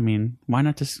 but I mean, why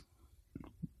not just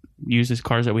use his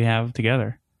cards that we have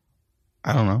together?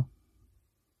 I don't know.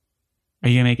 Are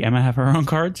you gonna make Emma have her own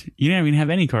cards? You don't even have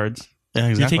any cards. Yeah,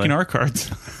 exactly. You're taking our cards.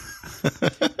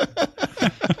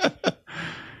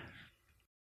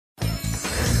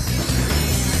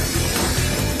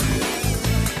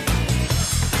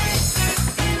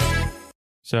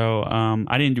 So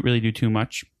I didn't really do too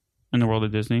much in the world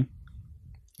of Disney.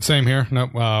 Same here.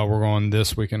 Nope. We're going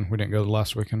this weekend. We didn't go the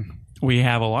last weekend. We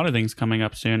have a lot of things coming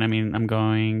up soon. I mean, I'm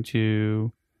going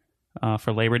to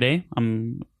for Labor Day.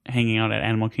 I'm hanging out at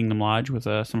Animal Kingdom Lodge with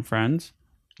some friends,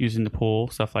 using the pool,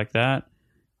 stuff like that.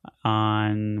 I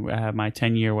have my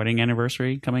 10-year wedding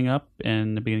anniversary coming up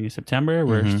in the beginning of September.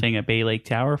 We're staying at Bay Lake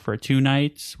Tower for 2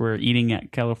 nights. We're eating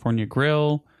at California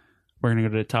Grill. We're going to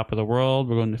go to the Top of the World.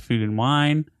 We're going to Food and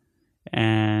Wine.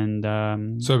 And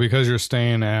so because you're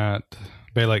staying at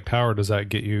Bay Lake Tower, does that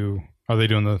get you... Are they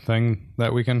doing the thing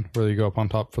that weekend where you go up on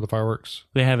top for the fireworks?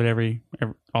 They have it every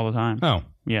all the time. Oh.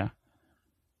 Yeah.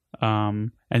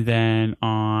 And then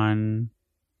we're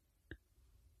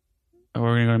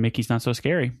going to go to Mickey's Not So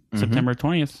Scary, September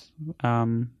 20th.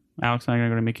 Alex and I are going to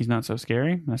go to Mickey's Not So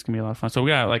Scary. That's going to be a lot of fun. So we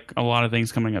got like a lot of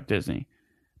things coming up Disney.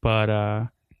 But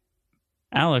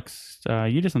Alex,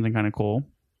 you did something kind of cool.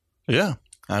 Yeah.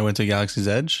 I went to Galaxy's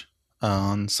Edge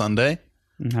on Sunday.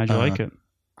 How'd you like it?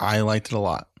 I liked it a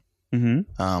lot.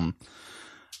 Mm-hmm.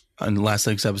 In last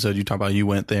week's episode, you talked about you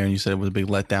went there and you said it was a big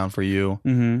letdown for you.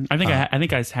 Mm-hmm. I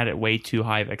think I had it way too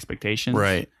high of expectations.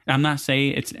 Right. I'm not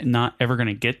saying it's not ever going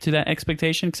to get to that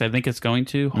expectation, because I think it's going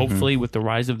to, hopefully, with the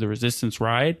Rise of the Resistance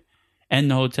ride and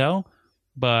the hotel.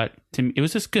 But to me, it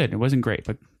was just good. It wasn't great,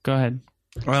 but go ahead.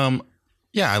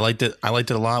 Yeah, I liked it. I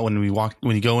liked it a lot. When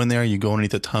you go in there, you go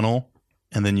underneath the tunnel,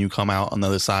 and then you come out on the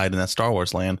other side, and that's Star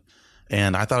Wars land.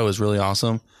 And I thought it was really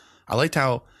awesome. I liked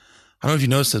how, I don't know if you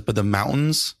noticed this, but the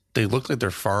mountains, they look like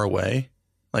they're far away.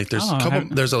 Like there's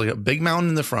there's like a big mountain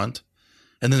in the front,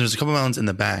 and then there's a couple mountains in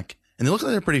the back, and they look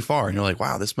like they're pretty far. And you're like,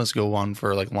 wow, this must go on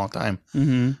for like a long time.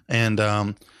 Mm-hmm. And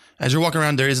as you're walking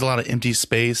around, there is a lot of empty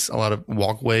space, a lot of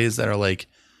walkways that are like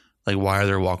why are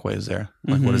there walkways there?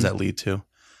 Like what does that lead to?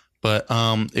 But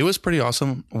it was pretty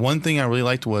awesome. One thing I really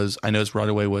liked was, I noticed right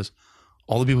away, was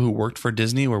all the people who worked for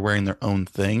Disney were wearing their own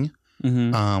thing.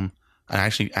 Mm-hmm. I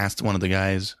actually asked one of the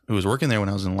guys who was working there when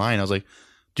I was in line, I was like,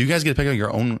 do you guys get to pick out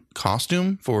your own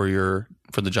costume for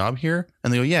the job here?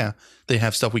 And they go, yeah, they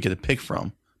have stuff we get to pick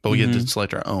from, but we get to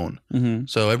select our own. Mm-hmm.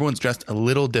 So everyone's dressed a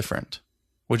little different,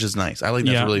 which is nice. I like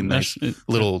that's a really nice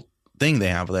little thing they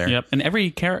have there. Yep. And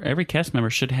every cast member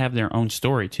should have their own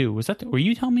story too. Were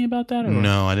you telling me about that? Or?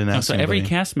 No, I didn't ask So anybody. every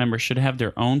cast member should have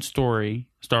their own story,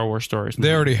 Star Wars stories.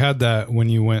 They already had that when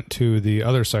you went to the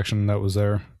other section that was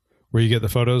there, where you get the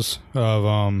photos of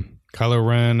Kylo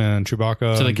Ren and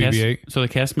Chewbacca and BB-8. So the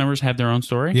cast members have their own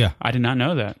story? Yeah. I did not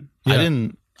know that. Yeah. I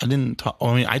didn't talk.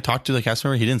 I mean, I talked to the cast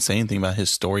member. He didn't say anything about his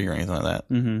story or anything like that.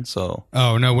 Mm-hmm. So.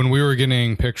 Oh no! When we were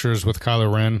getting pictures with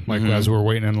Kylo Ren, like as we were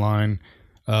waiting in line,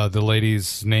 the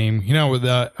lady's name, you know, with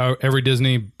every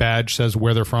Disney badge says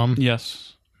where they're from.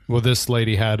 Yes. Well, this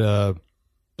lady had a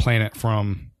planet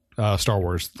from Star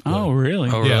Wars. Oh, really?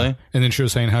 Oh, really? Yeah. And then she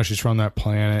was saying how she's from that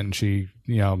planet, and she,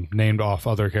 named off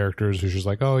other characters. She was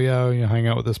like, oh yeah, you hang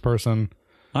out with this person.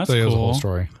 That's so cool. It was a whole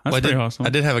story. That's pretty awesome. I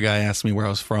did have a guy ask me where I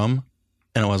was from,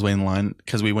 and I was waiting in line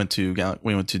because we went to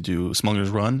do Smuggler's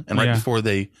Run, and right before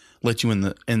they let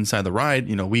you inside the ride,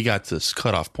 we got to this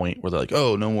cutoff point where they're like,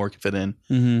 oh, no more can fit in.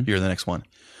 Mm-hmm. You're the next one.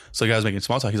 So the guy was making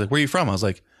small talk. He's like, where are you from? I was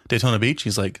like, Daytona Beach.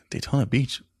 He's like, Daytona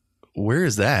Beach? Where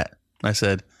is that? And I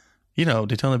said,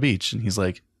 Daytona Beach. And he's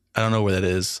like, I don't know where that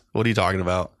is. What are you talking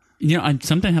about?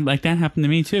 Something like that happened to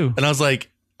me too. And I was like,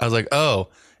 oh,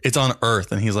 it's on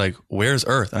Earth. And he's like, where's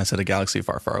Earth? And I said, a galaxy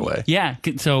far, far away. Yeah.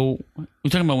 So we're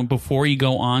talking about before you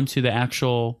go on to the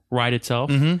actual ride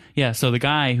itself. Mm-hmm. Yeah. So the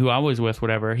guy who I was with,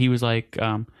 whatever, he was like,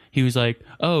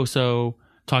 oh, so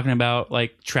talking about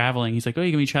like traveling. He's like, oh,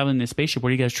 you're gonna be traveling in a spaceship.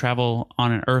 Where do you guys travel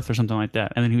on an Earth or something like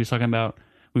that? And then he was talking about,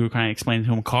 we were kind of explaining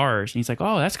to him Cars. And he's like,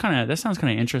 oh, that sounds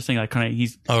kind of interesting. Like really?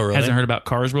 Hasn't heard about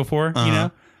Cars before,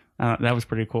 that was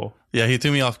pretty cool. Yeah. He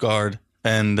threw me off guard.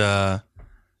 And,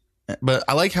 but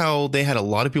I like how they had a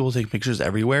lot of people taking pictures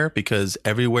everywhere, because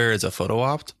everywhere is a photo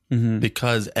op,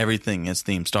 because everything is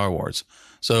themed Star Wars.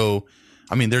 So,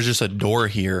 I mean, there's just a door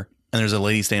here and there's a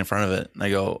lady standing in front of it. And I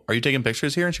go, are you taking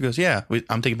pictures here? And she goes, yeah,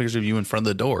 I'm taking pictures of you in front of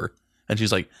the door. And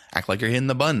she's like, act like you're hitting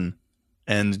the button.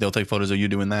 And they'll take photos of you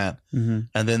doing that. Mm-hmm.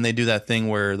 And then they do that thing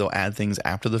where they'll add things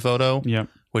after the photo,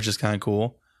 which is kind of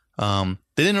cool. They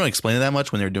didn't really explain it that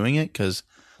much when they were doing it, because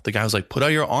the guy was like, put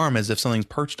out your arm as if something's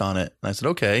perched on it. And I said,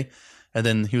 okay. And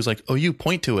then he was like, oh, you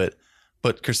point to it.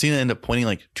 But Christina ended up pointing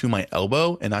like to my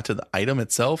elbow and not to the item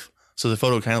itself. So the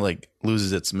photo kind of like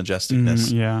loses its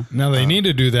majesticness. Yeah. Now they need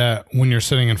to do that when you're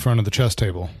sitting in front of the chess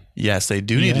table. Yes, they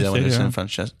do need to do that when they you're do.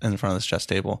 sitting in front of this chess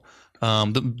table.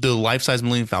 The life-size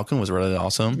Millennium Falcon was really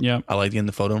awesome. Yeah. I like getting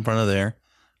the photo in front of there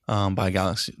by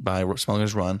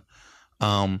Smuggler's Run.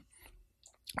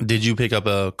 Did you pick up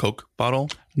a Coke bottle?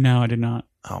 No, I did not.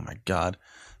 Oh my God.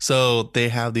 So they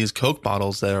have these Coke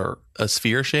bottles that are a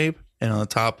sphere shape, and on the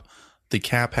top, the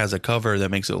cap has a cover that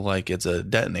makes it look like it's a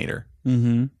detonator.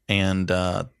 Mm-hmm. And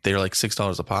they're like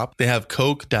 $6 a pop. They have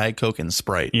Coke, Diet Coke, and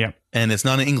Sprite. Yeah. And it's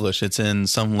not in English. It's in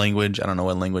some language. I don't know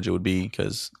what language it would be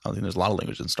because I don't think there's a lot of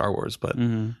language in Star Wars, but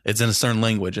it's in a certain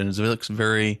language, and it looks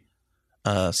very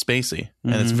spacey,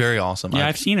 and it's very awesome. Yeah,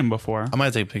 I've seen him before. I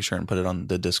might take a picture and put it on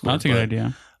the Discord. That's a good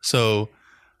idea. So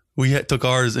we took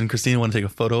ours, and Christina wanted to take a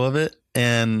photo of it.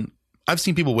 And I've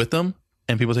seen people with them,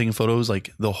 and people taking photos,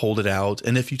 like they'll hold it out.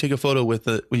 And if you take a photo with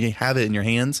it, when you have it in your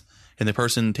hands, and the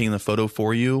person taking the photo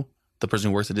for you, the person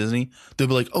who works at Disney, they'll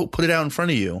be like, "Oh, put it out in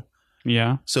front of you."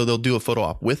 Yeah. So they'll do a photo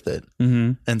op with it.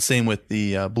 Mm-hmm. And same with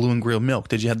the blue and green milk.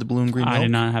 Did you have the blue and green milk? I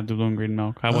did not have the blue and green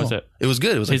milk. How was it? It was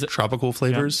good. It was like Tastes- tropical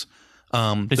flavors.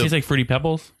 It tastes like Fruity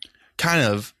Pebbles. Kind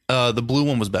of. The blue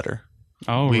one was better.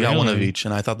 Oh, We got one of really? each,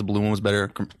 and I thought the blue one was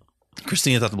better.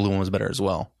 Christina thought the blue one was better as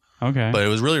well. Okay. But it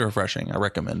was really refreshing. I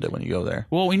recommend it when you go there.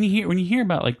 Well, when you hear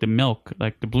about like the milk,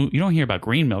 like the blue, you don't hear about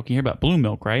green milk. You hear about blue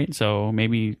milk, right? So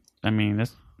maybe, I mean,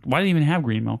 why do they even have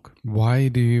green milk? Why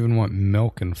do you even want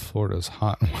milk in Florida's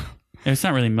hot? It's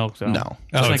not really milk though. No.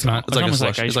 It's not. It's like a almost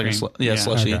slush. ice It's like a cream.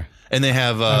 slushy. Okay. And they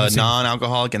have haven't seen-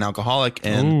 non-alcoholic and alcoholic,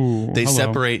 and Ooh, they hello.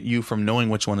 separate you from knowing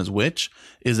which one is which.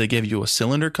 Is they give you a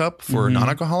cylinder cup for Mm-hmm.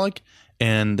 non-alcoholic,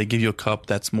 and they give you a cup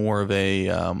that's more of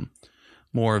a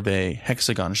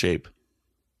hexagon shape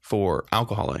for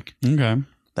alcoholic. Okay.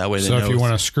 That way, they So know if you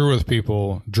want to screw with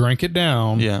people, drink it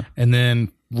down, Yeah. and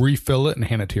then refill it and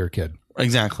hand it to your kid.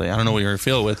 exactly. I don't know what you're gonna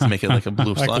fill it with to make it like a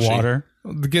blue Like slushy. water.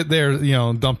 Get their,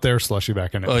 dump their slushy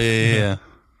back in it. Oh yeah.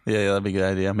 That'd be a good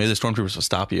idea. Maybe the stormtroopers will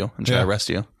stop you and try to arrest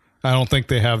you. I don't think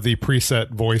they have the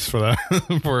preset voice for that.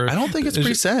 I don't think it's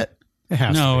preset. It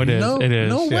has No, to it be. is. No, It is.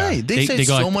 no Yeah. way. They say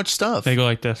go so like- much stuff, They go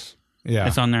like this. Yeah.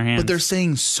 It's on their hands. but they're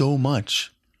saying so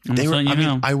much. I'm just letting you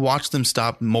know. I watched them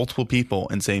stop multiple people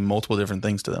and say multiple different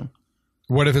things to them.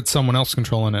 What if it's someone else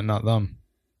controlling it, not them?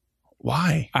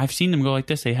 Why? I've seen them go like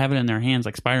this. They have it in their hands,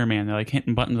 like Spider-Man. They're like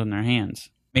hitting buttons on their hands.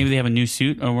 Maybe they have a new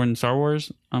suit over in Star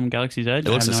Wars, Galaxy's Edge. It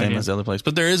looks I the have no same idea. as the other place,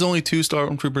 but there is only 2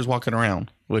 stormtroopers walking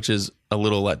around, which is a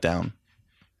little let down.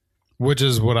 Which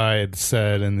is what I had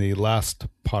said in the last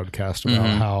podcast about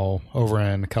how over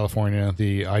in California,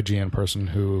 the IGN person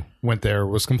who went there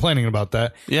was complaining about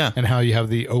that. Yeah. And how you have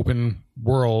the open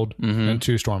world and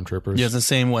 2 stormtroopers. Yeah, it's the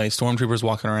same way. Stormtroopers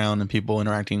walking around and people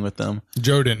interacting with them.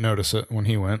 Joe didn't notice it when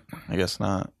he went. I guess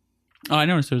not. Oh, I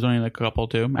noticed there was only like a couple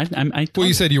too. I Well, told,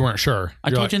 you said you weren't sure. I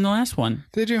told you in the last one.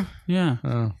 Did you? Yeah.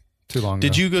 Oh, too long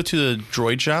Did ago. you go to the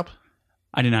droid shop?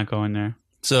 I did not go in there.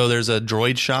 So there's a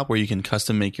droid shop where you can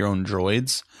custom make your own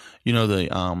droids. You know you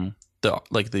have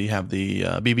the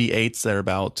BB-8s that are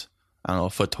about, I don't know, a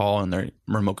foot tall and they're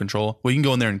remote control. Well, you can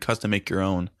go in there and custom make your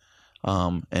own,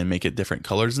 and make it different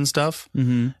colors and stuff.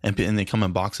 Mm-hmm. And they come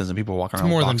in boxes and people walk around It's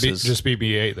more with than boxes. just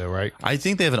BB-8 though, right? I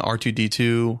think they have an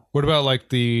R2D2. What about like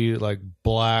the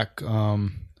black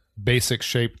basic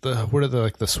shape? What are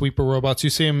the sweeper robots? You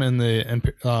see them in the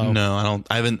No, I don't.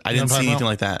 I didn't I'm see talking anything about?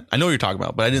 like that. I know what you're talking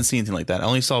about, but I didn't see anything like that. I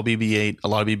only saw BB-8, a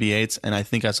lot of BB-8s, and I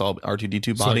think I saw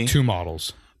R2D2 so body, like 2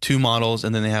 models. 2 models,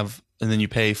 and then you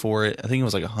pay for it. I think it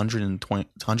was like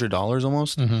 $100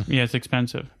 almost. Yeah, it's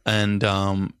expensive.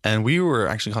 And we were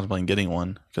actually contemplating getting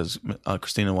one because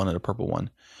Christina wanted a purple one.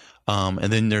 And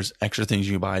then there's extra things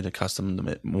you can buy to custom them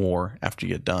it more after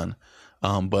you get done.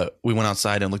 But we went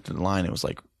outside and looked at the line. It was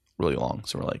like really long,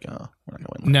 so we're like, we're not going to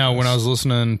wait. Now, when I was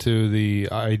listening to the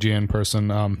IGN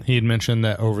person, he had mentioned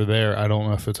that over there, I don't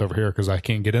know if it's over here because I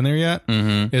can't get in there yet.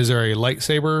 Mm-hmm. Is there a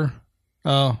lightsaber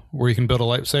where you can build a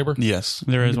lightsaber? Yes.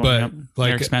 There is one. But, Yep. like-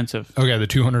 They're expensive. Okay, the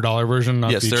 $200 version.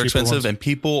 Not Yes, the they're cheaper expensive, ones? and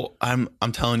people, I'm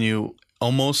telling you,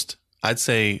 almost, I'd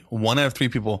say 1 out of 3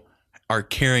 people are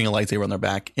carrying a lightsaber on their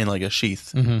back in like a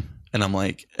sheath. Mm-hmm. And I'm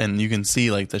like, and you can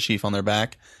see like the sheath on their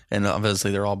back, and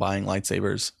obviously they're all buying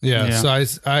lightsabers. Yeah. Yeah.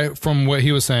 So I from what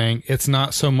he was saying, it's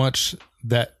not so much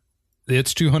that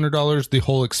it's $200. The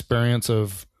whole experience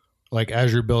of like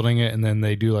as you're building it, and then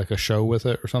they do like a show with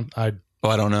it or something. I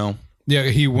don't know. Yeah,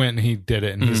 he went and he did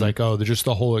it, and he's like, "Oh, just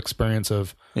the whole experience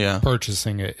of Yeah.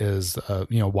 purchasing it is,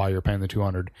 why you're paying the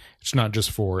 $200. It's not just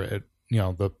for it,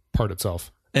 the part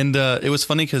itself." And it was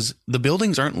funny because the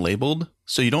buildings aren't labeled,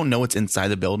 so you don't know what's inside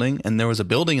the building. And there was a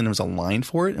building and there was a line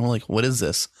for it, and we're like, "What is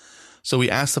this?" So we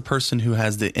asked the person who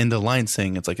has the end of line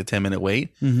saying it's like a 10-minute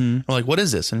wait. Mm-hmm. We're like, what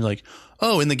is this? And they're like,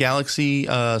 oh, in the galaxy,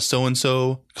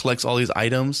 so-and-so collects all these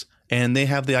items and they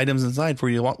have the items inside for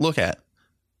you to look at.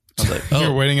 I was like, oh,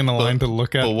 you're waiting in the line to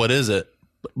look at. But what is it?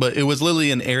 But it was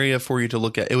literally an area for you to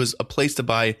look at. It was a place to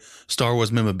buy Star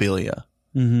Wars memorabilia.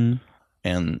 Mm-hmm.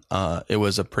 And it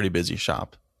was a pretty busy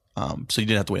shop. So you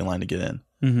didn't have to wait in line to get in.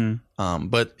 Mm-hmm.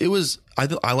 But it was,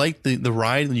 I liked the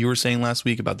ride that you were saying last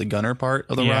week about the gunner part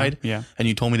of the ride. Yeah. And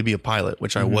you told me to be a pilot,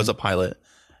 which I was a pilot.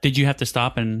 Did you have to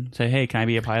stop and say, hey, can I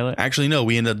be a pilot? Actually, no,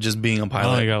 we ended up just being a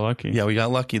pilot. Oh, you got lucky. Yeah, we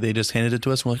got lucky. They just handed it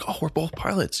to us. We're like, oh, we're both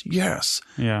pilots. Yes.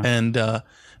 Yeah. And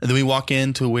then we walk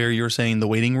into where you're saying the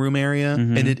waiting room area.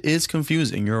 And it is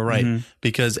confusing. You're right.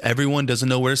 Because everyone doesn't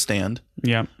know where to stand.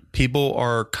 Yeah. People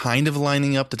are kind of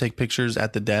lining up to take pictures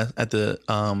at the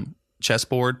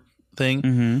chessboard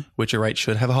thing, which you're right,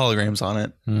 should have holograms on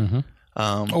it.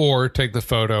 Or take the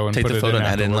photo and Take put the it photo in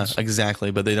and add it in. afterwards.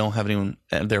 Exactly, but they don't have anyone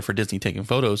there for Disney taking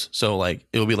photos. So like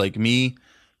it'll be like me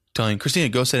telling Christina,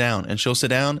 go sit down, and she'll sit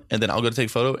down, and then I'll go to take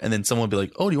a photo, and then someone will be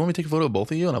like, oh, do you want me to take a photo of both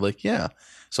of you? And I'll be like, yeah.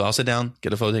 So I'll sit down,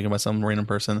 get a photo taken by some random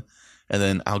person, and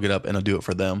then I'll get up and I'll do it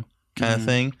for them, kind of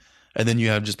thing. And then you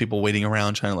have just people waiting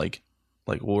around trying to like,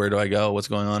 well, where do I go? What's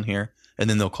going on here? And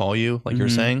then they'll call you, like you're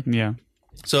saying. Yeah.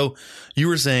 So you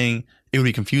were saying it would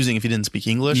be confusing if you didn't speak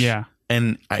English. Yeah.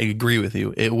 And I agree with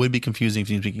you. It would be confusing if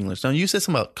you didn't speak English. Now, you said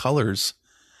something about colors.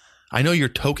 I know your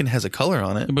token has a color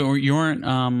on it. But you weren't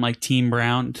like Team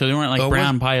Brown. So they weren't like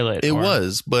brown pilot. It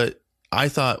was, but I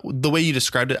thought the way you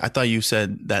described it, I thought you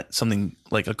said that something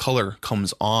like a color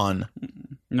comes on.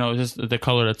 No, it's just the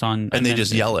color that's on. And they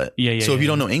just yell it. Yeah. So if you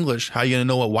don't know English, how are you going to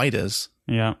know what white is?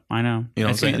 Yeah, I know. You know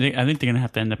what I'm saying? I think they're going to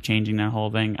have to end up changing that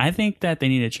whole thing. I think that they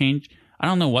need to change. I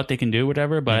don't know what they can do,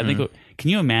 whatever, but I think, can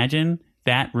you imagine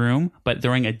that room, but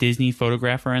throwing a Disney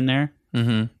photographer in there?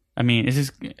 I mean,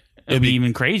 it'd be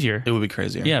even crazier. It would be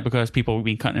crazier. Yeah, because people would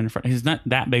be cutting in front. It's not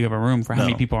that big of a room for how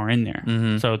many people are in there.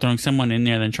 So throwing someone in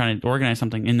there, then trying to organize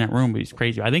something in that room is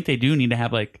crazy. I think they do need to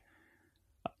have like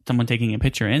someone taking a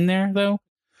picture in there, though.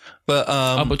 But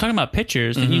but talking about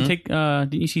pictures, didn't you take?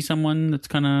 Didn't you see someone that's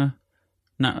kind of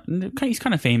not? He's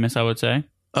kind of famous, I would say.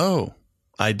 Oh,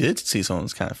 I did see someone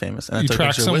that's kind of famous. And You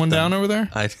tracked someone down over there?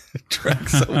 I tracked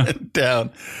someone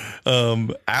down.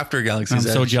 After Galaxy's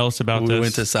Edge, I'm so jealous about we this.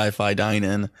 went to Sci-Fi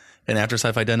Dine-In, and after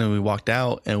Sci-Fi Dine-In, we walked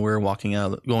out, and we're walking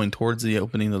out, going towards the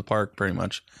opening of the park, pretty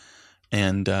much.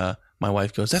 And my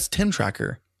wife goes, "That's Tim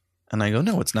Tracker." And I go,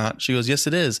 "No, it's not." She goes, "Yes,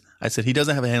 it is." I said, "He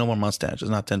doesn't have a handlebar mustache.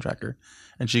 It's not Tim Tracker."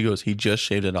 And she goes, "He just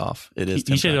shaved it off. It is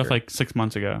Tim He shaved it Tracker." off like 6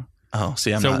 months ago. Oh,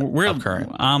 see, I'm not up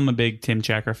current. I'm a big Tim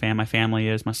Tracker fan. My family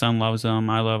is. My son loves him.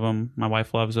 I love him. My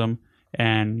wife loves him.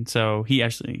 And so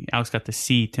Alex got to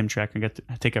see Tim Tracker and got to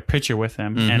take a picture with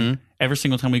him. And every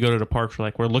single time we go to the parks,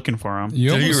 we're looking for him.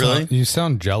 You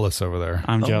sound jealous over there.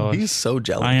 I'm jealous. He's so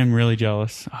jealous. I am really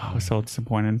jealous. Oh, I was so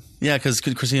disappointed. Yeah, because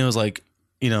Christina was like,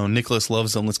 Nicholas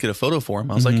loves him. Let's get a photo for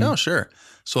him. I was like, oh, sure.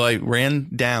 So I ran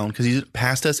down because he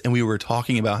passed us and we were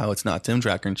talking about how it's not Tim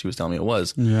Tracker and she was telling me it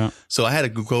was. Yeah. So I had to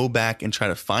go back and try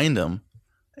to find him,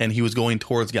 and he was going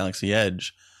towards Galaxy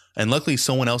Edge. And luckily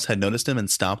someone else had noticed him and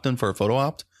stopped him for a photo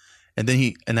op. And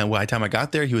then by the time I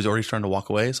got there, he was already starting to walk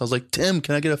away. So I was like, "Tim,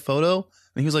 can I get a photo?"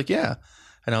 And he was like, "Yeah."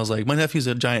 And I was like, "My nephew's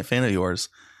a giant fan of yours."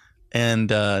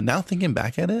 And now thinking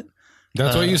back at it.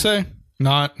 That's what you say?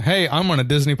 Not, "Hey, I'm on a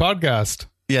Disney podcast."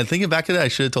 Yeah, thinking back at it, I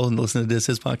should have told him to listen to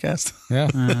his podcast. Yeah.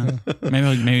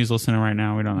 Maybe he's listening right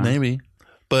now. We don't know. Maybe.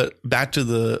 But back to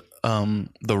the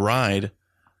ride.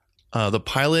 The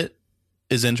pilot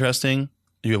is interesting.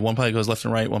 You have one pilot goes left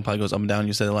and right, one pilot goes up and down.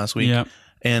 You said it last week. Yep.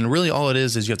 And really all it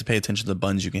is you have to pay attention to the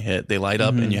buttons you can hit. They light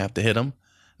up and you have to hit them.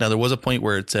 Now, there was a point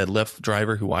where it said left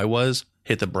driver, who I was,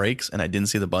 hit the brakes, and I didn't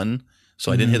see the button.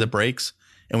 So I didn't hit the brakes,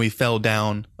 and we fell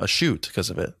down a chute because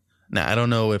of it. Now, I don't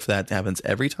know if that happens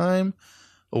every time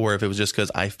or if it was just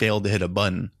because I failed to hit a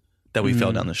button that we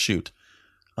fell down the chute.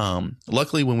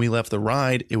 Luckily, when we left the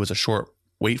ride, it was a short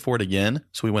wait for it again.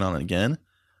 So we went on it again.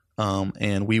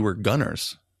 And we were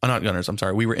gunners. Not gunners, I'm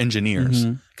sorry. We were engineers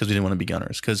because we didn't want to be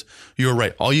gunners. Because you're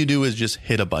right. All you do is just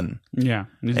hit a button. Yeah.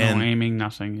 There's no aiming,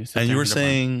 nothing. And you were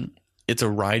saying it's a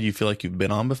ride you feel like you've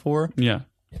been on before? Yeah.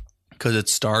 Because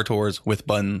it's Star Tours with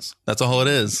buttons. That's all it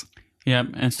is. Yeah,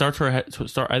 and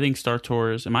I think Star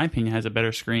Tours, in my opinion, has a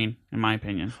better screen, in my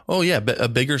opinion. Oh, yeah. A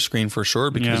bigger screen for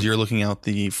sure because you're looking out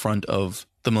the front of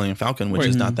the Millennium Falcon, which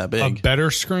is not that big. A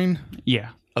better screen? Yeah.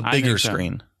 A bigger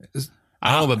screen.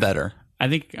 I don't know, but better. I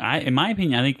think, in my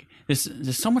opinion, I think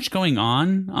there's so much going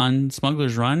on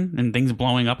Smuggler's Run and things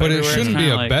blowing up but everywhere. It shouldn't be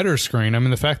a better screen. I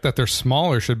mean, the fact that they're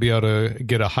smaller should be able to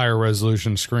get a higher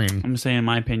resolution screen. I'm saying, in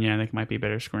my opinion, I think it might be a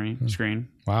better screen.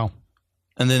 Wow.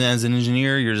 And then as an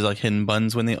engineer, you're just like hitting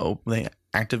buttons when they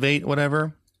activate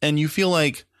whatever. And you feel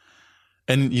like,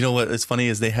 and you know what is funny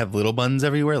is they have little buttons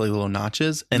everywhere, like little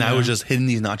notches. And I was just hitting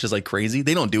these notches like crazy.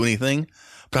 They don't do anything,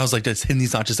 but I was like just hitting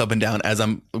these notches up and down as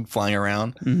I'm flying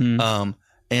around.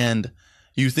 And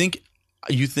I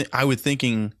was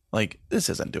thinking like, this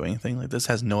isn't doing anything. Like this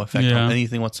has no effect on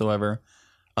anything whatsoever.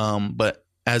 But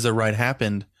as a ride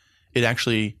happened, it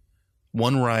actually,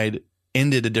 one ride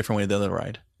ended a different way than the other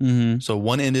ride. So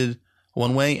one ended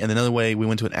one way and another way we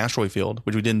went to an asteroid field,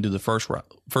 which we didn't do the first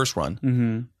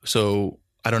run. So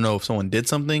I don't know if someone did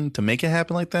something to make it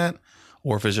happen like that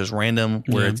or if it's just random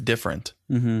where it's different.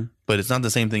 But it's not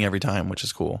the same thing every time, which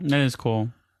is cool. That is cool.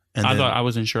 And I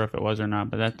wasn't sure if it was or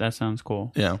not, but that sounds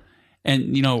cool. Yeah.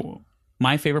 And you know,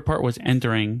 my favorite part was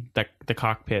entering the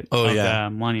cockpit of the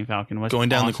Millennium Falcon. Going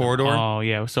down the corridor. Oh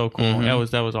yeah, it was so cool. That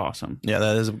was awesome. Yeah,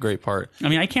 that is a great part. I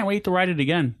mean, I can't wait to ride it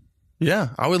again. Yeah,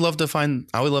 I would love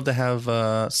to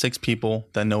have 6 people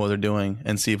that know what they're doing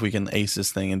and see if we can ace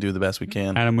this thing and do the best we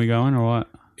can. Adam, we going or what?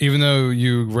 Even though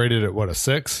you rated it, a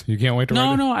 6? You can't wait to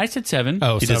rate it? No, I said 7.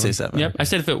 Oh, he 7. did say 7. Yep, I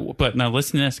said but now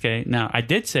listen to this, okay? Now, I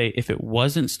did say if it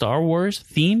wasn't Star Wars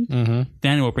themed,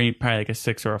 then it would be probably like a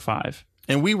 6 or a 5.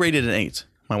 And we rated an 8,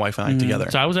 my wife and I together.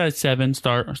 So I was at a 7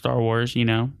 Star Wars, you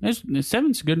know.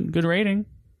 7's a good rating.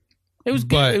 It was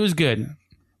good. But it was good.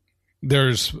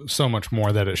 There's so much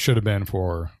more that it should have been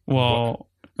for. Well,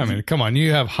 I mean, come on.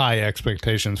 You have high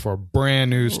expectations for a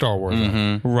brand new Star Wars.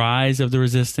 Rise of the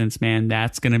Resistance, man.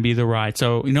 That's going to be the ride.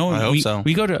 So, you know, I hope so.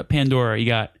 We go to Pandora. You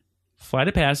got Flight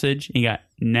of Passage. And you got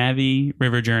Navi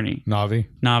River Journey.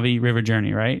 Navi River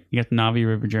Journey, right? You got the Navi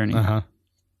River Journey.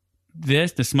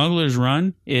 The Smuggler's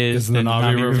Run is the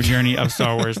Navi River Journey of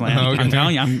Star Wars Land. Okay. I'm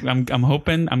telling you, I'm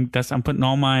hoping, I'm putting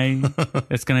all my,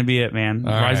 it's going to be it, man.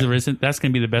 Rise of the Resistance, that's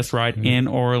going to be the best ride in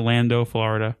Orlando,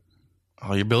 Florida.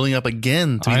 Oh, you're building up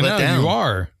again to be I let know, down. You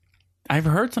are. I've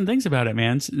heard some things about it,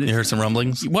 man. You heard some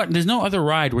rumblings? What? There's no other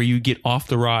ride where you get off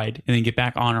the ride and then get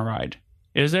back on a ride.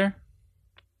 Is there?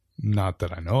 Not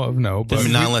that I know of, no. But I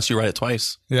mean, not unless you ride it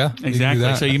twice. Yeah,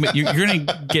 exactly. So you're going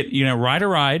to get, ride a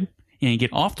ride, and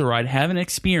get off the ride, have an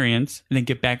experience, and then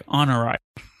get back on a ride.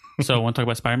 So, want to talk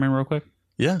about Spider-Man real quick?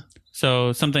 Yeah.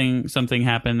 So, something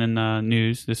happened in the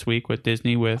news this week with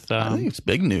Disney with... I think it's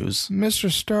big news. Mr.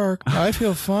 Stark, I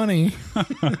feel funny.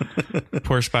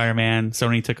 Poor Spider-Man.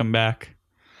 Sony took him back.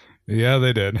 Yeah,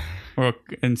 they did.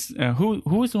 Who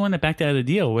was the one that backed out of the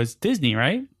deal? Was Disney,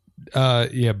 right?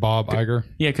 Yeah, Bob Iger.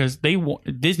 Yeah, because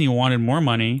Disney wanted more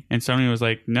money, and Sony was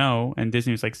like, no. And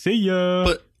Disney was like, see ya.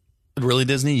 But... Really,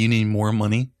 Disney? You need more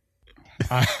money?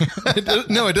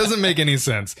 No, it doesn't make any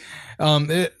sense.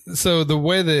 So the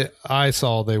way that I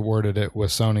saw they worded it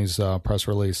with Sony's press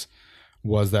release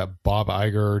was that Bob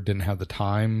Iger didn't have the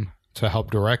time to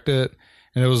help direct it.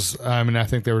 And it was, I mean, I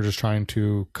think they were just trying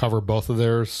to cover both of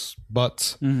their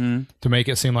butts to make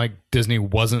it seem like Disney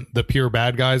wasn't the pure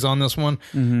bad guys on this one.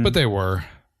 But they were.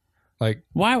 Like,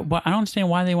 why? I don't understand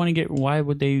why they want to why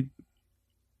would they?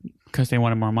 Because they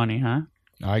wanted more money, huh?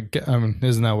 I mean,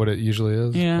 isn't that what it usually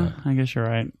is? Yeah, I guess you're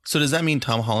right. So does that mean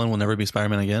Tom Holland will never be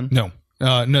Spider-Man again? No.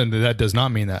 No, that does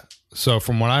not mean that. So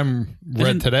from what I'm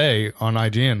read today on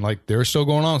IGN, like they're still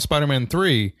going on Spider-Man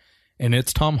 3 and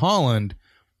it's Tom Holland,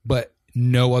 but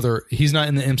no other, he's not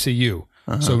in the MCU.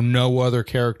 So no other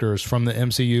characters from the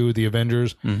MCU, the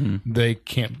Avengers,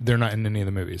 they're not in any of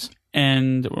the movies.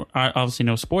 And obviously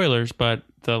no spoilers, but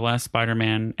the last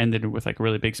Spider-Man ended with like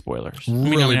really big spoilers. A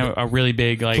really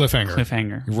big like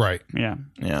cliffhanger. Right.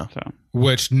 Yeah. So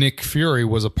which Nick Fury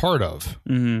was a part of.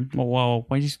 Well,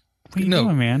 what are you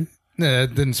doing, man? No,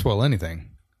 that didn't spoil anything.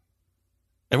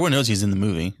 Everyone knows he's in the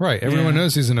movie. Right. Everyone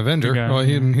knows he's an Avenger. Well,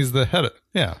 he's the head of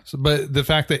but the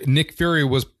fact that Nick Fury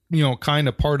was, kind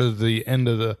of part of the end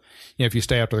of the, if you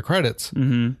stay after the credits,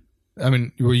 I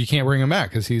mean, well, you can't bring him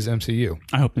back because he's MCU.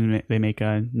 I hope they make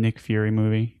a Nick Fury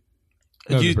movie.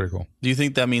 That'd be pretty cool. Do you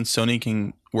think that means Sony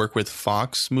can work with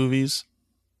Fox movies?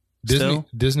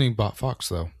 Disney bought Fox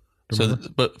though.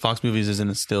 But Fox movies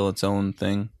isn't still its own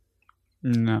thing.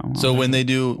 No. So when they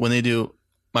do,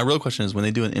 my real question is when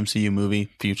they do an MCU movie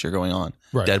future going on,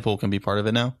 Deadpool can be part of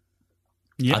it now.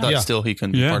 Yeah. I thought still he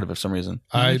couldn't be part of it for some reason.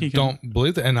 I don't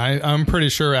believe that, and I'm pretty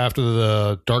sure after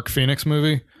the Dark Phoenix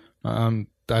movie,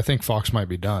 I think Fox might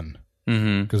be done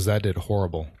because that did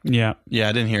horrible. Yeah. Yeah,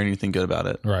 I didn't hear anything good about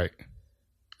it. Right.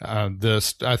 I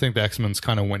think the X-Men's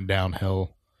kind of went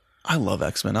downhill. I love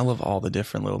X-Men. I love all the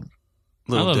different little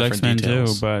I love different X-Men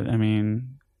details. too, but I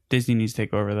mean, Disney needs to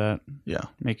take over that. Yeah.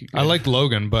 Make it good. I liked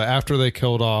Logan, but after they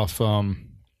killed off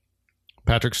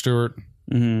Patrick Stewart,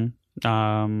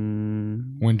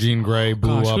 When Jean Grey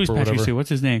blew up who's or Patrick whatever. Stewart? What's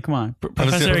his name? Come on.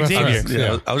 Professor Xavier.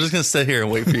 Yeah, I was just going to sit here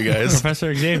and wait for you guys.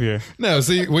 Professor Xavier. No,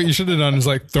 see, what you should have done is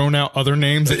like thrown out other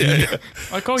names. That you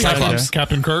Like, oh, Cyclops, yeah.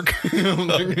 Captain Kirk.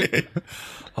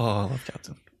 Oh, I love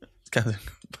Captain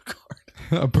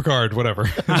Picard. Picard, whatever.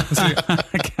 See,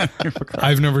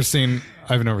 I've never seen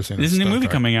There's his a new Star movie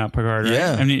Trek. coming out, Picard, right?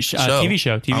 Yeah. I mean, Show. TV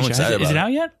show. I'm excited Is it about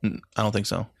out yet? I don't think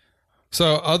so.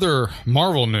 So other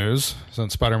Marvel news,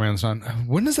 since Spider-Man's not,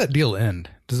 when does that deal end?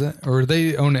 Does that, or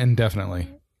they own it indefinitely?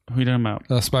 Who are you talking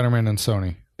about? Spider-Man and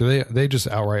Sony. Do they just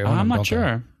outright own them? I'm not don't they?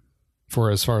 sure. For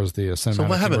as far as the cinematic So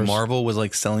what happened? universe? Marvel was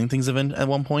like selling things at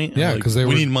one point? Yeah, Like, because they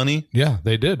we were, need money. Yeah,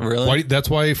 they did. Really? That's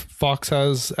why Fox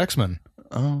has X-Men.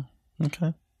 Oh,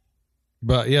 okay.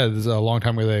 But yeah, this is a long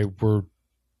time ago they were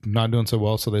not doing so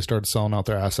well, so they started selling out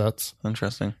their assets,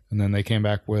 Interesting. and then they came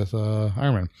back with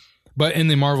Iron Man. But in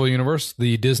the Marvel universe,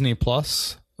 the Disney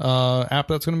Plus app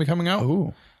that's going to be coming out,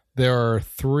 Ooh. there are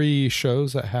 3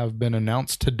 shows that have been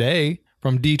announced today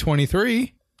from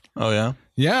D23. Oh, yeah?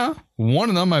 Yeah, one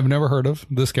of them I've never heard of.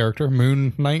 This character,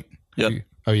 Moon Knight. Yep.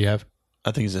 You have?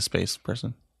 I think he's a space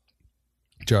person.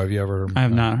 Joe, have you ever heard of him? I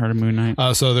have not heard of Moon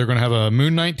Knight. So they're going to have a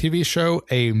Moon Knight TV show,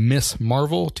 a Miss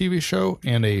Marvel TV show,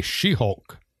 and a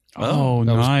She-Hulk. Oh,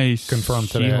 that was nice. confirmed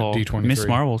today at She-Hulk. D23. Miss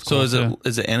Marvel's So cool,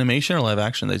 is it animation or live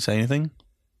action? Did they say anything?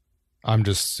 I'm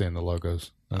just seeing the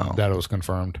logos. That was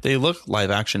confirmed. They look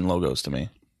live action logos to me.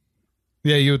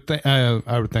 Yeah, you would think.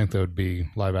 I would think that would be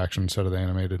live action instead of the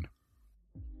animated.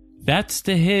 That's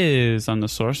the His on the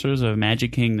Sorcerers of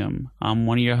Magic Kingdom. I'm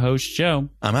one of your hosts, Joe.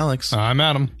 I'm Alex. I'm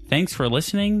Adam. Thanks for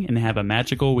listening and have a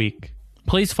magical week.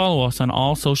 Please follow us on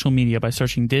all social media by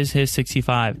searching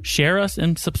DizHiz65. Share us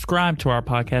and subscribe to our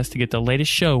podcast to get the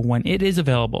latest show when it is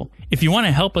available. If you want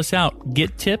to help us out,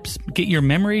 get tips, get your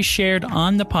memories shared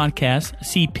on the podcast,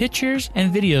 see pictures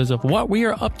and videos of what we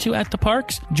are up to at the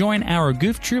parks, join our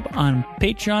goof troop on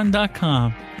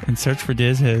patreon.com and search for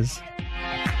DizHiz.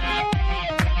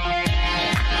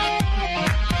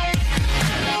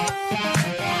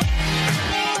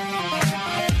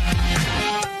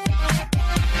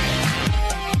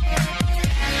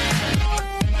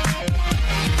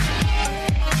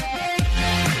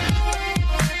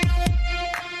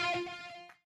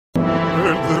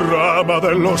 El drama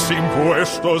de los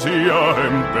impuestos ya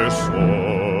empezó.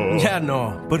 Ya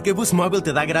no, porque Boost Mobile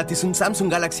te da gratis un Samsung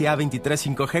Galaxy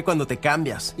A23 5G cuando te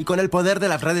cambias, y con el poder de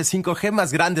las redes 5G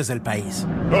más grandes del país.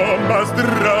 No más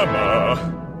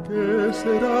drama. ¿Qué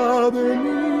será de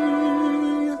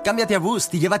mí? Cámbiate a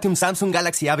Boost y llévate un Samsung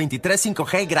Galaxy A23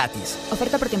 5G gratis.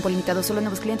 Oferta por tiempo limitado, solo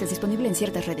nuevos clientes, disponible en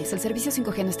ciertas redes. El servicio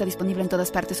 5G no está disponible en todas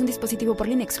partes. Un dispositivo por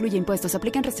línea excluye impuestos.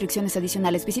 Aplican restricciones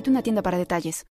adicionales. Visita una tienda para detalles.